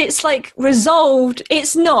think that it's like resolved,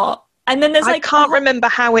 it's not. And then there's I can't remember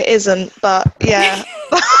how it isn't, but yeah.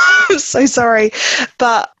 I'm so sorry,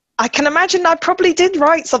 but I can imagine I probably did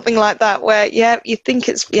write something like that where, you think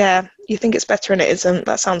it's better and it isn't.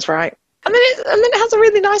 That sounds right. And then it has a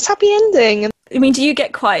really nice happy ending. I mean, do you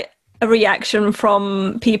get quite a reaction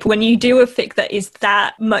from people when you do a fic that is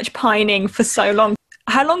that much pining for so long?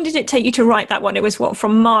 How long did it take you to write that one? It was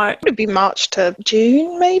from March? It would be March to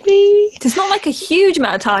June, maybe. It's not like a huge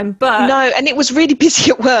amount of time, but... No, and it was really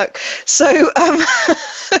busy at work. So,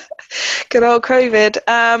 good old COVID.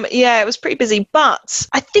 It was pretty busy. But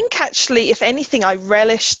I think actually, if anything, I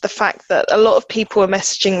relished the fact that a lot of people were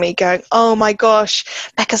messaging me going, oh my gosh,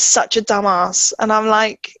 Becca's such a dumbass. And I'm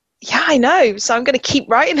like... yeah, I know. So I'm going to keep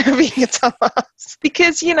writing her being a dumbass.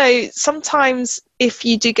 Because, sometimes if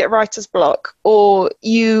you do get writer's block or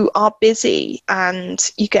you are busy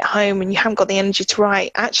and you get home and you haven't got the energy to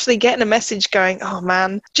write, actually getting a message going, oh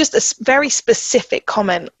man, just a very specific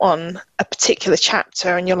comment on a particular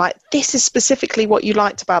chapter and you're like, this is specifically what you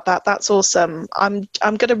liked about that. That's awesome. I'm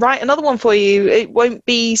going to write another one for you. It won't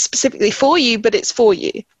be specifically for you, but it's for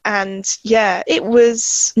you. And yeah, it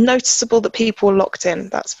was noticeable that people were locked in,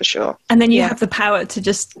 that's for sure. And then you have the power to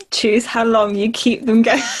just choose how long you keep them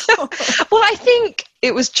going. Well, I think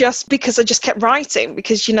it was just because I just kept writing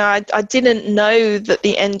because, I didn't know that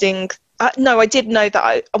the ending... no, I did know that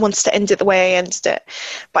I wanted to end it the way I ended it,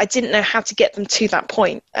 but I didn't know how to get them to that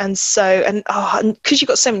point. And so, and because you've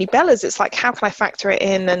got so many Bellas, it's like, how can I factor it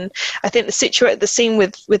in? And I think the scene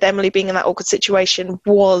with Emily being in that awkward situation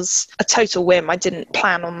was a total whim. I didn't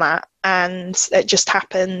plan on that. And it just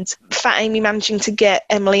happened. Fat Amy managing to get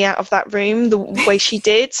Emily out of that room the way she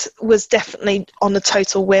did was definitely on a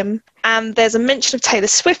total whim. And there's a mention of Taylor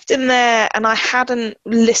Swift in there, and I hadn't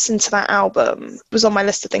listened to that album. It was on my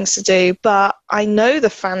list of things to do, but I know the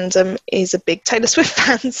fandom is a big Taylor Swift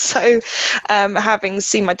fan, so having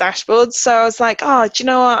seen my dashboard, so I was like, do you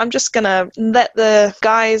know what, I'm just going to let the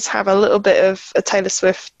guys have a little bit of a Taylor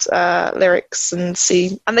Swift lyrics and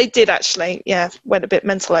see. And they did actually, went a bit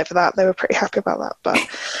mental over that. They were pretty happy about that, but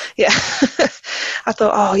yeah. I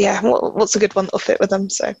thought, what's a good one that'll fit with them?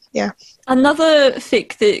 So, yeah. Another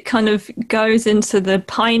fic that kind of goes into the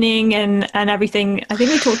pining and everything, I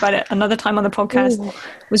think we talked about it another time on the podcast,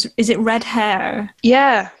 is it Red Hair?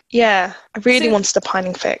 Yeah. I really wanted a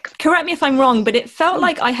pining fic. Correct me if I'm wrong, but it felt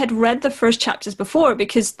like I had read the first chapters before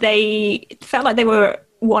because they felt like they were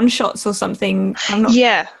one-shots or something.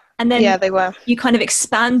 Yeah. And then they were. You kind of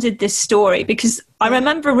expanded this story because I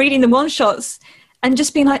remember reading the one-shots and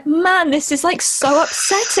just being like, man, this is like so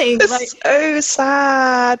upsetting. It's like, so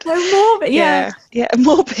sad. So morbid, yeah. Yeah,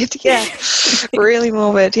 morbid, yeah. Really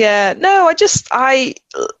morbid, yeah. No,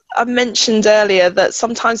 I mentioned earlier that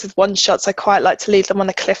sometimes with one-shots, I quite like to leave them on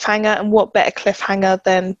a cliffhanger, and what better cliffhanger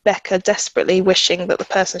than Becca desperately wishing that the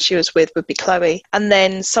person she was with would be Chloe. And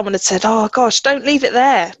then someone had said, oh gosh, don't leave it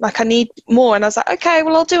there. Like, I need more. And I was like, okay,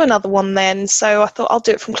 well, I'll do another one then. So I thought I'll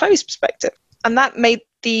do it from Chloe's perspective. And that made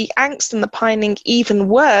the angst and the pining even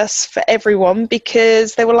worse for everyone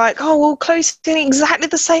because they were like, oh, well, Chloe's feeling exactly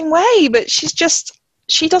the same way, but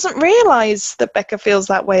she doesn't realise that Becca feels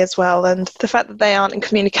that way as well. And the fact that they aren't in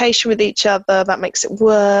communication with each other, that makes it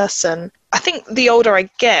worse. And I think the older I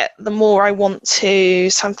get, the more I want to,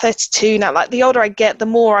 so I'm 32 now, like the older I get, the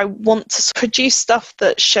more I want to produce stuff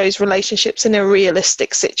that shows relationships in a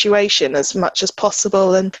realistic situation as much as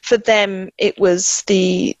possible. And for them, it was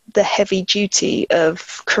the heavy duty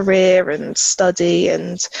of career and study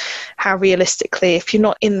and how realistically, if you're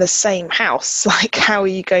not in the same house, like how are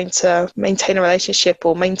you going to maintain a relationship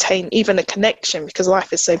or maintain even a connection because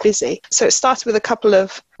life is so busy. So it started with a couple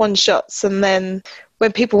of one-shots, and then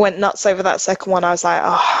when people went nuts over that second one, I was like,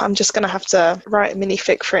 I'm just going to have to write a mini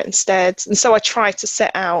fic for it instead. And so I tried to set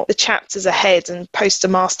out the chapters ahead and post a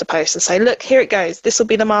master post and say, look, here it goes. This will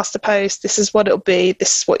be the master post. This is what it'll be.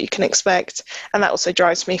 This is what you can expect. And that also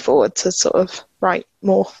drives me forward to sort of write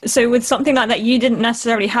more. So with something like that, you didn't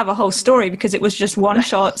necessarily have a whole story because it was just one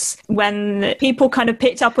shots. When people kind of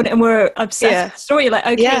picked up on it and were obsessed with the story, like,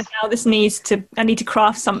 okay, now I need to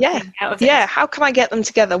craft something out of it. Yeah, how can I get them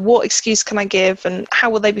together? What excuse can I give? And how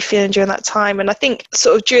will they be feeling during that time? And I think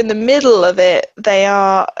sort of during the middle of it,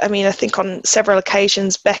 I think on several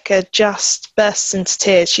occasions, Becca just bursts into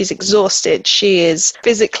tears. She's exhausted. She is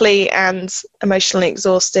physically and emotionally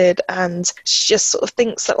exhausted. And she just sort of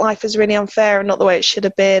thinks that life is really unfair and not the way it should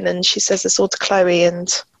have been. And she says this all to Chloe,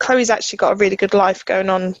 and Chloe's actually got a really good life going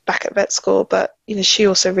on back at vet school, but she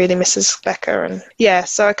also really misses Becca. And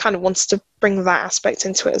so I kind of wanted to bring that aspect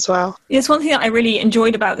into it as well. It's one thing that I really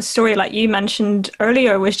enjoyed about the story, like you mentioned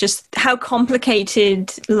earlier, was just how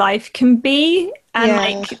complicated life can be And Yeah.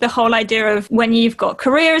 like the whole idea of when you've got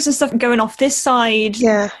careers and stuff going off this side,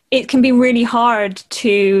 Yeah. it can be really hard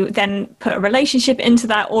to then put a relationship into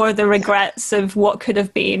that, or the regrets of what could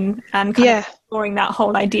have been, and kind of exploring that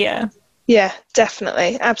whole idea. Yeah,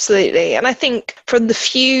 definitely. Absolutely. And I think from the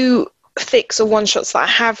few fics or one-shots that I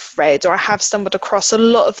have read or I have stumbled across, a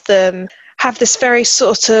lot of them have this very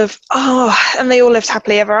sort of, and they all lived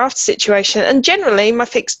happily ever after situation. And generally, my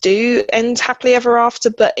fics do end happily ever after,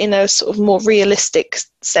 but in a sort of more realistic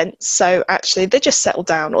sense. So actually, they just settle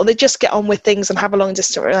down, or they just get on with things and have a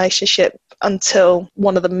long-distance relationship until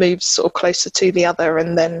one of them moves sort of closer to the other,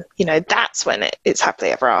 and then, you know, that's when it's happily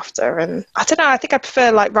ever after. And I don't know, I think I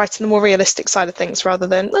prefer like writing the more realistic side of things rather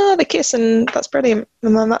than, they kiss and that's brilliant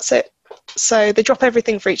and then that's it. So they drop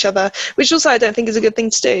everything for each other, which also I don't think is a good thing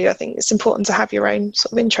to do. I think it's important to have your own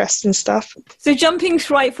sort of interests and stuff. So jumping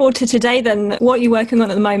right forward to today then, what are you working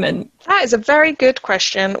on at the moment? That is a very good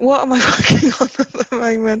question. What am I working on at the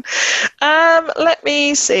moment? Let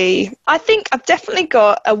me see. I think I've definitely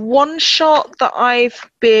got a one-shot that I've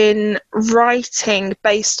been writing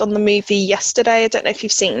based on the movie Yesterday. I don't know if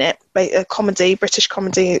you've seen it. A comedy, British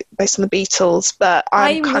comedy based on the Beatles, but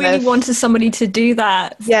I really wanted somebody to do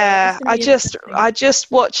that. Yeah, I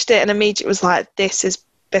just watched it and immediately was like, this is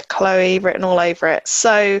Big Chloe written all over it.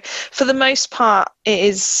 So for the most part, it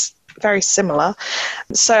is very similar.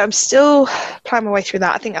 So I'm still playing my way through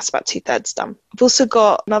that. I think that's about 2/3 done. I've also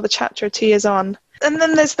got another chapter 2 years on. And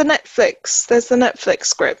then there's the Netflix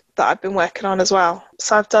script that I've been working on as well.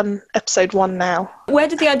 So I've done episode 1 now. Where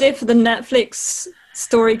did the idea for the Netflix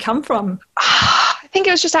story come from? I think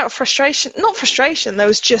it was just out of frustration. Not frustration, I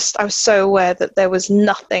was so aware that there was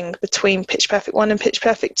nothing between Pitch Perfect 1 and Pitch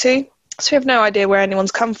Perfect 2. So we have no idea where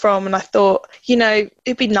anyone's come from. And I thought, you know,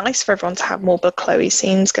 it'd be nice for everyone to have more Big Chloe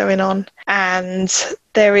scenes going on. And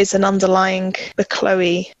there is an underlying Big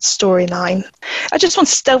Chloe storyline. I just want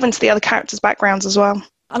to delve into the other characters' backgrounds as well.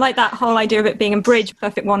 I like that whole idea of it being a bridge,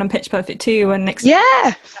 Perfect 1 and Pitch Perfect 2, and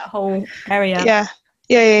that whole area. Yeah.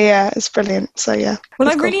 It's brilliant. So yeah. Well,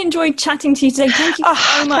 I really enjoyed chatting to you today. Thank you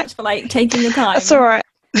so much for taking the time. That's all right.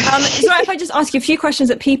 Is it all right if I just ask you a few questions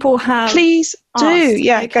that people have? Please do. Asked?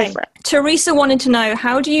 Yeah, okay. Go for it. Teresa wanted to know,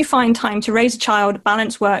 how do you find time to raise a child,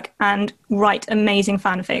 balance work, and write amazing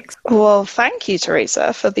fanfics? Well, thank you,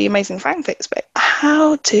 Teresa, for the amazing fanfics bit.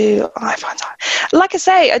 How do I find time? Like I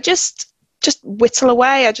say, I just whittle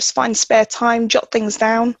away. I just find spare time, jot things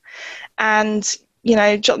down, and, you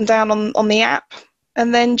know, jot them down on the app,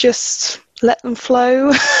 and then just let them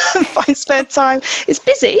flow. Find spare time. It's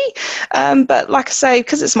busy, but like I say,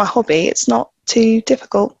 because it's my hobby, it's not too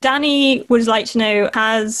difficult. Danny would like to know,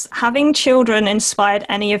 has having children inspired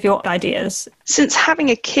any of your ideas? Since having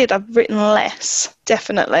a kid, I've written less,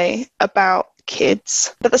 definitely, about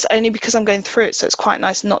kids, but that's only because I'm going through it, so it's quite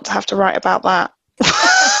nice not to have to write about that.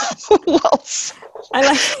 What's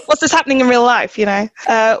this happening in real life, you know?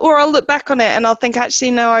 Or I'll look back on it and I'll think,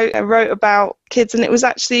 actually, no, I wrote about kids and it was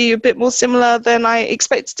actually a bit more similar than I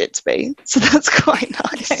expected it to be. So that's quite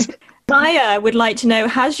nice. Maya would like to know,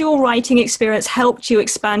 has your writing experience helped you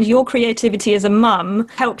expand your creativity as a mum,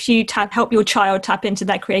 help your child tap into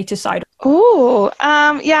that creative side? Oh,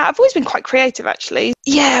 yeah, I've always been quite creative, actually.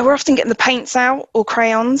 Yeah, we're often getting the paints out or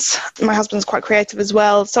crayons. My husband's quite creative as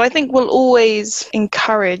well. So I think we'll always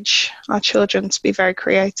encourage our children to be very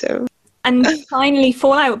creative. And finally,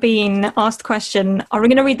 Fallout Bean asked the question, are we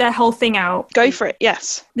going to read their whole thing out? Go for it,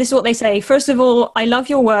 yes. This is what they say. First of all, I love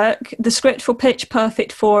your work. The script for Pitch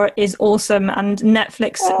Perfect 4 is awesome, and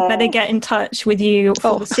Netflix better get in touch with you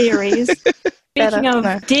for the series. Speaking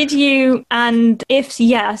of, did you, and if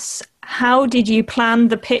yes, how did you plan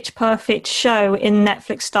the Pitch Perfect show in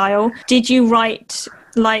Netflix style? Did you write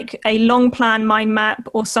like a long plan mind map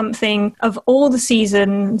or something of all the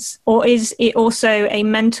seasons, or is it also a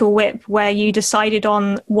mental whip where you decided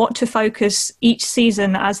on what to focus each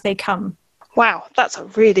season as they come? Wow, that's a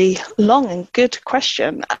really long and good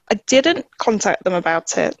question. I didn't contact them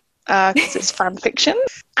about it because it's fan fiction.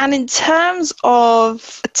 And in terms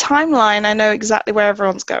of a timeline, I know exactly where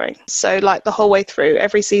everyone's going. So like the whole way through,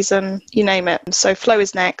 every season, you name it. So Flo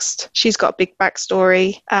is next. She's got a big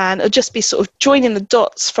backstory, and it'll just be sort of joining the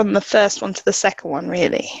dots from the first one to the second one,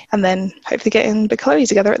 really. And then hopefully getting Big Chloe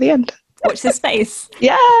together at the end. Watch this space.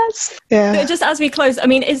 Yes. Yeah. So just as we close, I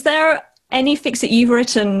mean, is there any fics that you've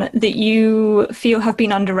written that you feel have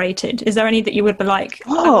been underrated? Is there any that you would be like,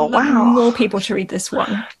 I would love more people to read this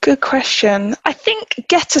one? Good question. I think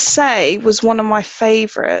Get to Say was one of my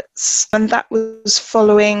favourites, and that was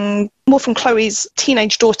following more from Chloe's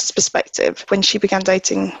teenage daughter's perspective when she began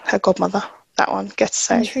dating her godmother. That one, Get to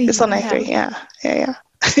Say. Intriguing, it's on A3, yeah.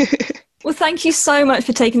 Well, thank you so much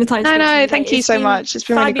for taking the time to speak to me. Thank you so much. It's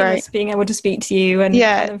been really great being able to speak to you and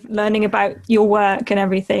kind of learning about your work and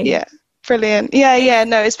everything. Yeah, brilliant. Yeah,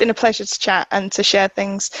 no, it's been a pleasure to chat and to share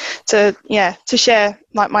things, to share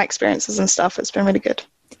like my experiences and stuff. It's been really good.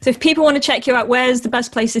 So if people want to check you out, where's the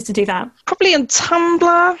best places to do that? Probably on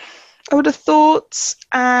Tumblr, I would have thought,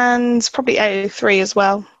 and probably AO3 as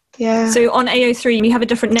well. Yeah. So on AO3, you have a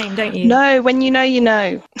different name, don't you? No, when you know, you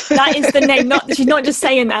know. That is the name. She's not just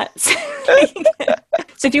saying that.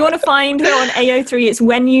 So if you want to find her on AO3, it's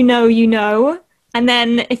When You Know, You Know. And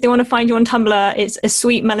then if they want to find you on Tumblr, it's A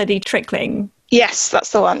Sweet Melody Trickling. Yes,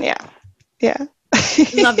 that's the one. Yeah.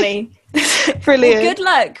 Lovely. Brilliant. Well, good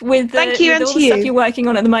luck with, all the stuff you're working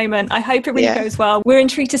on at the moment. I hope it really goes well. We're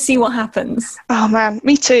intrigued to see what happens. Oh, man.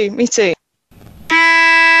 Me too.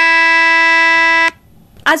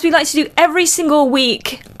 As we like to do every single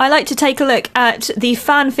week, I like to take a look at the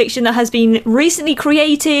fan fiction that has been recently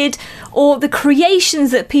created or the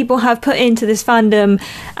creations that people have put into this fandom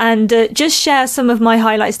and just share some of my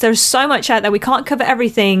highlights. There's so much out there, we can't cover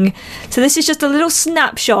everything. So this is just a little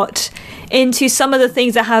snapshot into some of the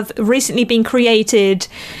things that have recently been created.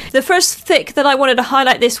 The first fic that I wanted to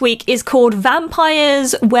highlight this week is called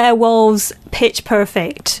Vampires, Werewolves, Pitch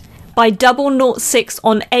Perfect by 006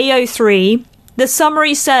 on AO3. The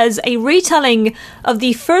summary says, a retelling of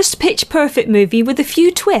the first Pitch Perfect movie with a few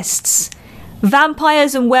twists.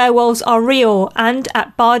 Vampires and werewolves are real, and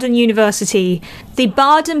at Barden University, the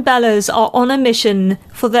Barden Bellas are on a mission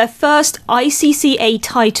for their first ICCA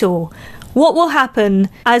title. What will happen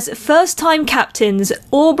as first-time captains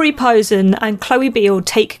Aubrey Posen and Chloe Beale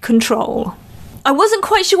take control? I wasn't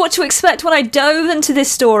quite sure what to expect when I dove into this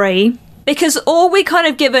story, because all we're kind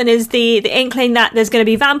of given is the inkling that there's going to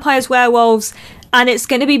be vampires, werewolves, and it's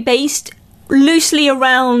going to be based loosely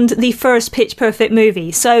around the first Pitch Perfect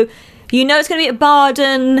movie. So you know it's going to be at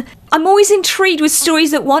Barden. I'm always intrigued with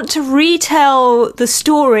stories that want to retell the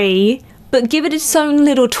story, but give it its own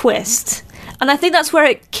little twist. And I think that's where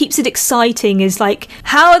it keeps it exciting, is like,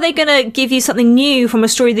 how are they going to give you something new from a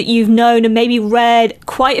story that you've known and maybe read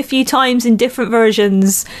quite a few times in different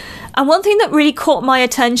versions? And one thing that really caught my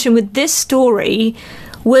attention with this story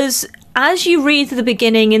was, as you read the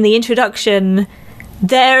beginning in the introduction,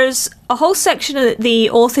 there's a whole section that the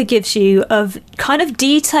author gives you of kind of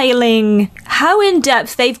detailing how in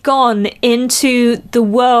depth they've gone into the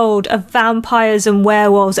world of vampires and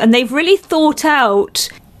werewolves. And they've really thought out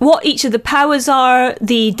what each of the powers are,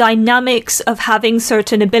 the dynamics of having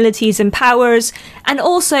certain abilities and powers, and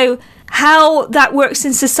also how that works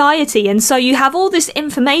in society. And so you have all this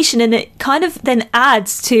information, and it kind of then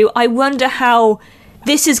adds to, I wonder how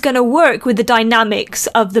this is going to work with the dynamics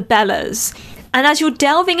of the Bellas. And as you're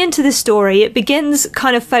delving into the story, it begins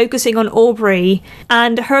kind of focusing on Aubrey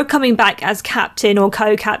and her coming back as captain or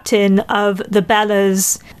co-captain of the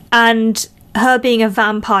Bellas and her being a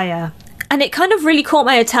vampire. And it kind of really caught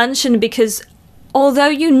my attention because although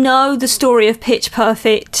you know the story of Pitch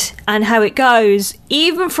Perfect and how it goes,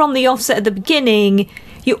 even from the offset at the beginning,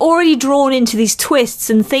 you're already drawn into these twists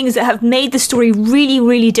and things that have made the story really,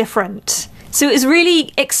 really different. So it was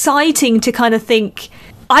really exciting to kind of think,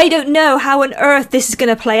 I don't know how on earth this is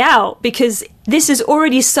going to play out, because this is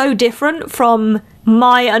already so different from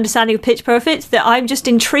my understanding of Pitch Perfect that I'm just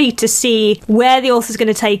intrigued to see where the author's going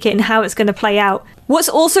to take it and how it's going to play out. What's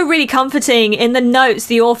also really comforting, in the notes,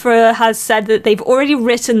 the author has said that they've already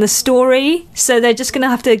written the story, so they're just going to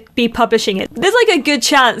have to be publishing it. There's like a good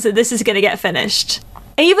chance that this is going to get finished.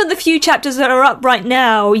 Even the few chapters that are up right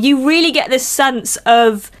now, you really get this sense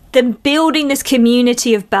of them building this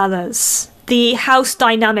community of Bellas, the house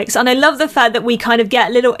dynamics. And I love the fact that we kind of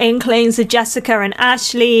get little inklings of Jessica and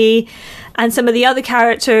Ashley and some of the other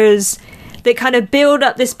characters that kind of build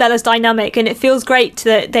up this Bella's dynamic. And it feels great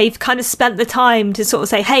that they've kind of spent the time to sort of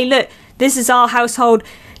say, hey, look, this is our household.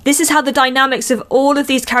 This is how the dynamics of all of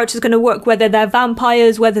these characters are going to work, whether they're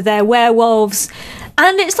vampires, whether they're werewolves.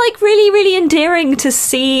 And it's like really, really endearing to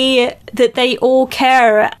see that they all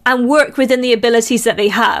care and work within the abilities that they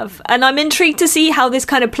have. And I'm intrigued to see how this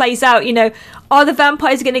kind of plays out. You know, are the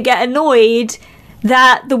vampires going to get annoyed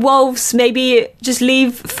that the wolves maybe just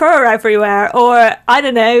leave fur everywhere? Or, I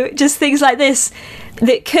don't know, just things like this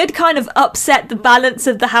that could kind of upset the balance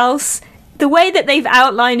of the house. The way that they've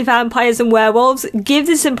outlined vampires and werewolves gives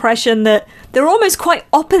this impression that they're almost quite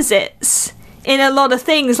opposites in a lot of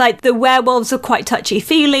things. Like the werewolves are quite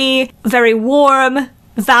touchy-feely, very warm.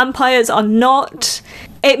 Vampires are not.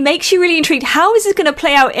 It makes you really intrigued. How is this going to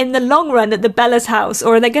play out in the long run at the Bella's house?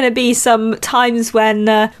 Or are there going to be some times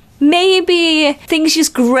when maybe things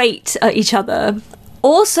just grate at each other?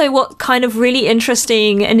 Also, what kind of really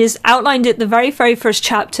interesting and is outlined at the very, very first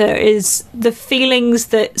chapter is the feelings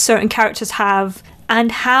that certain characters have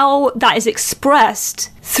and how that is expressed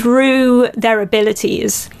through their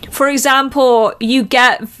abilities. For example, you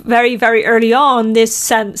get very, very early on this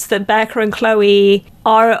sense that Becca and Chloe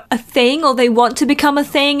are a thing, or they want to become a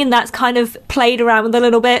thing, and that's kind of played around with a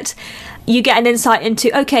little bit. You get an insight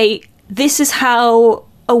into, okay, this is how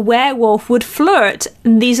a werewolf would flirt,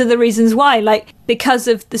 and these are the reasons why, like because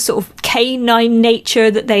of the sort of canine nature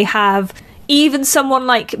that they have. Even someone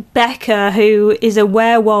like Becca, who is a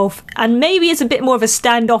werewolf and maybe is a bit more of a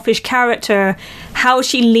standoffish character, how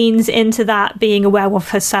she leans into that being a werewolf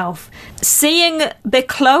herself. Seeing the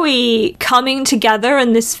Chloe coming together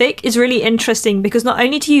in this fic is really interesting, because not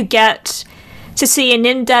only do you get to see an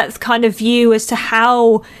in-depth kind of view as to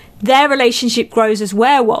how their relationship grows as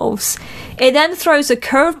werewolves, it then throws a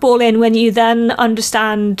curveball in when you then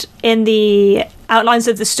understand in the outlines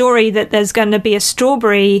of the story that there's going to be a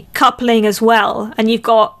strawberry coupling as well, and you've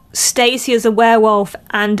got Stacy as a werewolf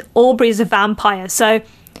and Aubrey as a vampire. So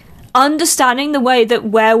understanding the way that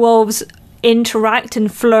werewolves interact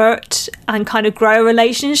and flirt and kind of grow a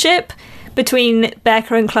relationship between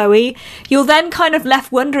Becca and Chloe, you're then kind of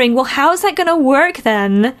left wondering, well, how is that going to work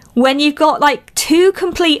then when you've got like two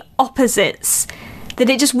complete opposites, that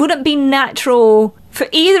it just wouldn't be natural for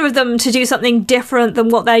either of them to do something different than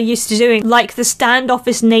what they're used to doing, like the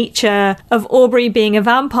standoffish nature of Aubrey being a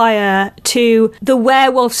vampire to the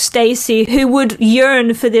werewolf Stacy, who would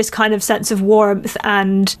yearn for this kind of sense of warmth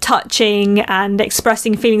and touching and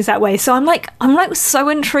expressing feelings that way. So I'm like so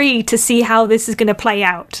intrigued to see how this is going to play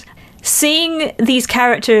out. Seeing these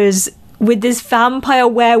characters with this vampire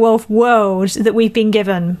werewolf world that we've been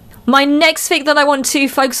given. My next fic that I want to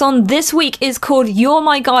focus on this week is called You're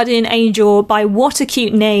My Guardian Angel by What a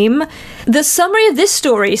Cute Name. The summary of this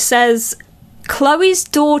story says, Chloe's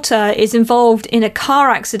daughter is involved in a car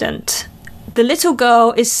accident. The little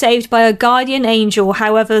girl is saved by a guardian angel,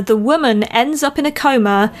 however, the woman ends up in a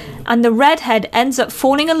coma and the redhead ends up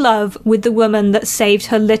falling in love with the woman that saved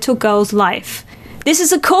her little girl's life. This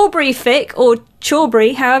is a Chaubrey fic, or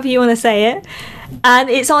Chaubrey, however you want to say it,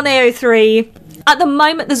 and it's on AO3. At the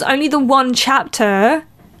moment, there's only the one chapter.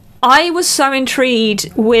 I was so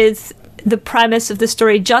intrigued with the premise of the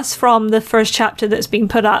story just from the first chapter that's been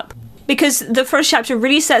put up, because the first chapter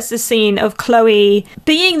really sets the scene of Chloe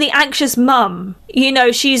being the anxious mum. You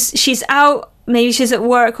know, she's out, maybe she's at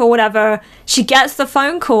work or whatever. She gets the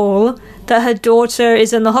phone call that her daughter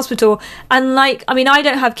is in the hospital, and like, I mean, I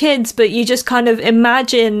don't have kids, but you just kind of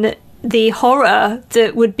imagine the horror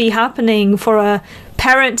that would be happening for a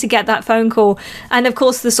parent to get that phone call, and of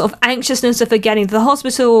course the sort of anxiousness of her getting to the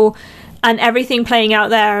hospital and everything playing out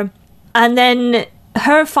there, and then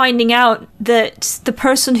her finding out that the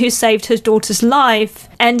person who saved her daughter's life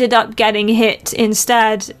ended up getting hit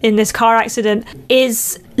instead in this car accident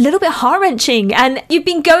is a little bit heart-wrenching. And you've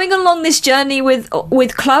been going along this journey with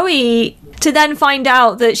Chloe to then find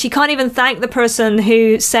out that she can't even thank the person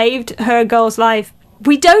who saved her girl's life.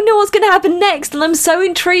 We don't know what's going to happen next, and I'm so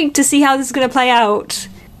intrigued to see how this is going to play out.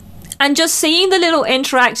 And just seeing the little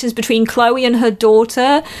interactions between Chloe and her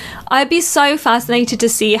daughter, I'd be so fascinated to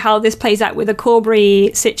see how this plays out with the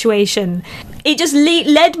Chaubrey situation. It just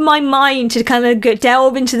led my mind to kind of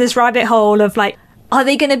delve into this rabbit hole of like, are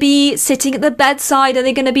they going to be sitting at the bedside? Are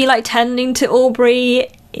they going to be like tending to Aubrey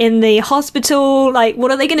in the hospital? Like, what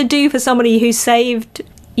are they going to do for somebody who saved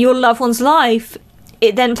your loved one's life?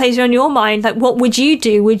 It then plays on your mind, like, what would you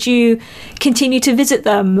do? Would you continue to visit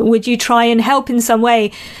them? Would you try and help in some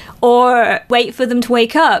way? Or wait for them to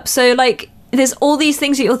wake up? So, like, there's all these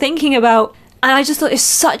things that you're thinking about. And I just thought it's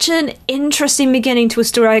such an interesting beginning to a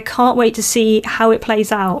story. I can't wait to see how it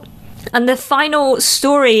plays out. And the final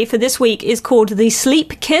story for this week is called The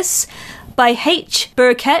Sleep Kiss by H.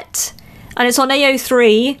 Burkett. And it's on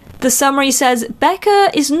AO3. The summary says,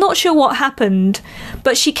 Becca is not sure what happened,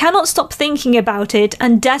 but she cannot stop thinking about it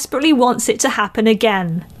and desperately wants it to happen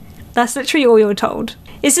again. That's literally all you're told.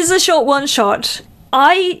 This is a short one-shot.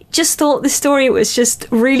 I just thought this story was just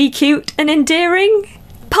really cute and endearing.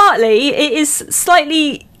 Partly, it is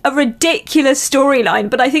slightly a ridiculous storyline,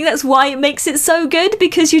 but I think that's why it makes it so good,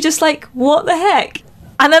 because you're just like, what the heck?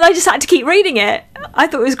 And then I just had to keep reading it. I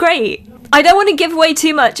thought it was great. I don't want to give away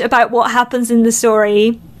too much about what happens in the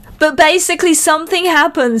story, but basically something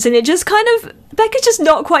happens and it just kind of, Becca's just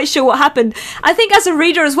not quite sure what happened. I think as a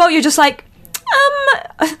reader as well, you're just like,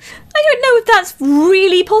 I don't know if that's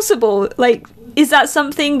really possible. Like, is that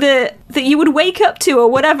something that you would wake up to or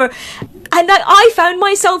whatever? And I found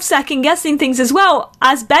myself second guessing things as well,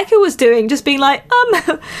 as Becca was doing, just being like,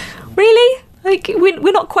 really? Like,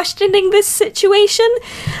 we're not questioning this situation.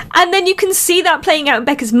 And then you can see that playing out in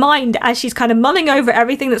Becca's mind as she's kind of mulling over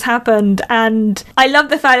everything that's happened. And I love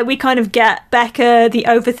the fact that we kind of get Becca, the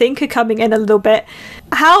overthinker, coming in a little bit.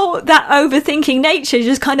 How that overthinking nature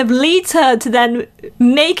just kind of leads her to then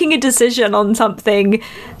making a decision on something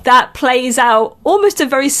that plays out almost a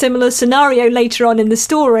very similar scenario later on in the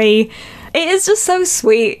story. It is just so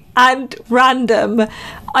sweet and random.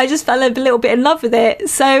 I just fell a little bit in love with it.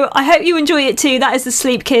 So I hope you enjoy it too. That is The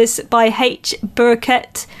Sleep Kiss by H.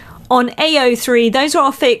 Burkett on AO3. Those are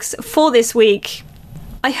our picks for this week.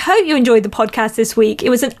 I hope you enjoyed the podcast this week. It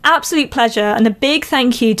was an absolute pleasure, and a big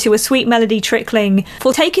thank you to A Sweet Melody Trickling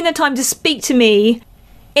for taking the time to speak to me.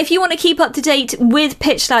 If you want to keep up to date with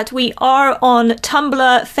Pitch That, we are on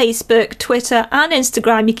Tumblr, Facebook, Twitter and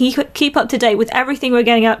Instagram. You can keep up to date with everything we're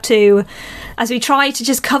getting up to as we try to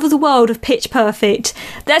just cover the world of Pitch Perfect.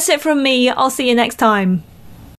 That's it from me. I'll see you next time.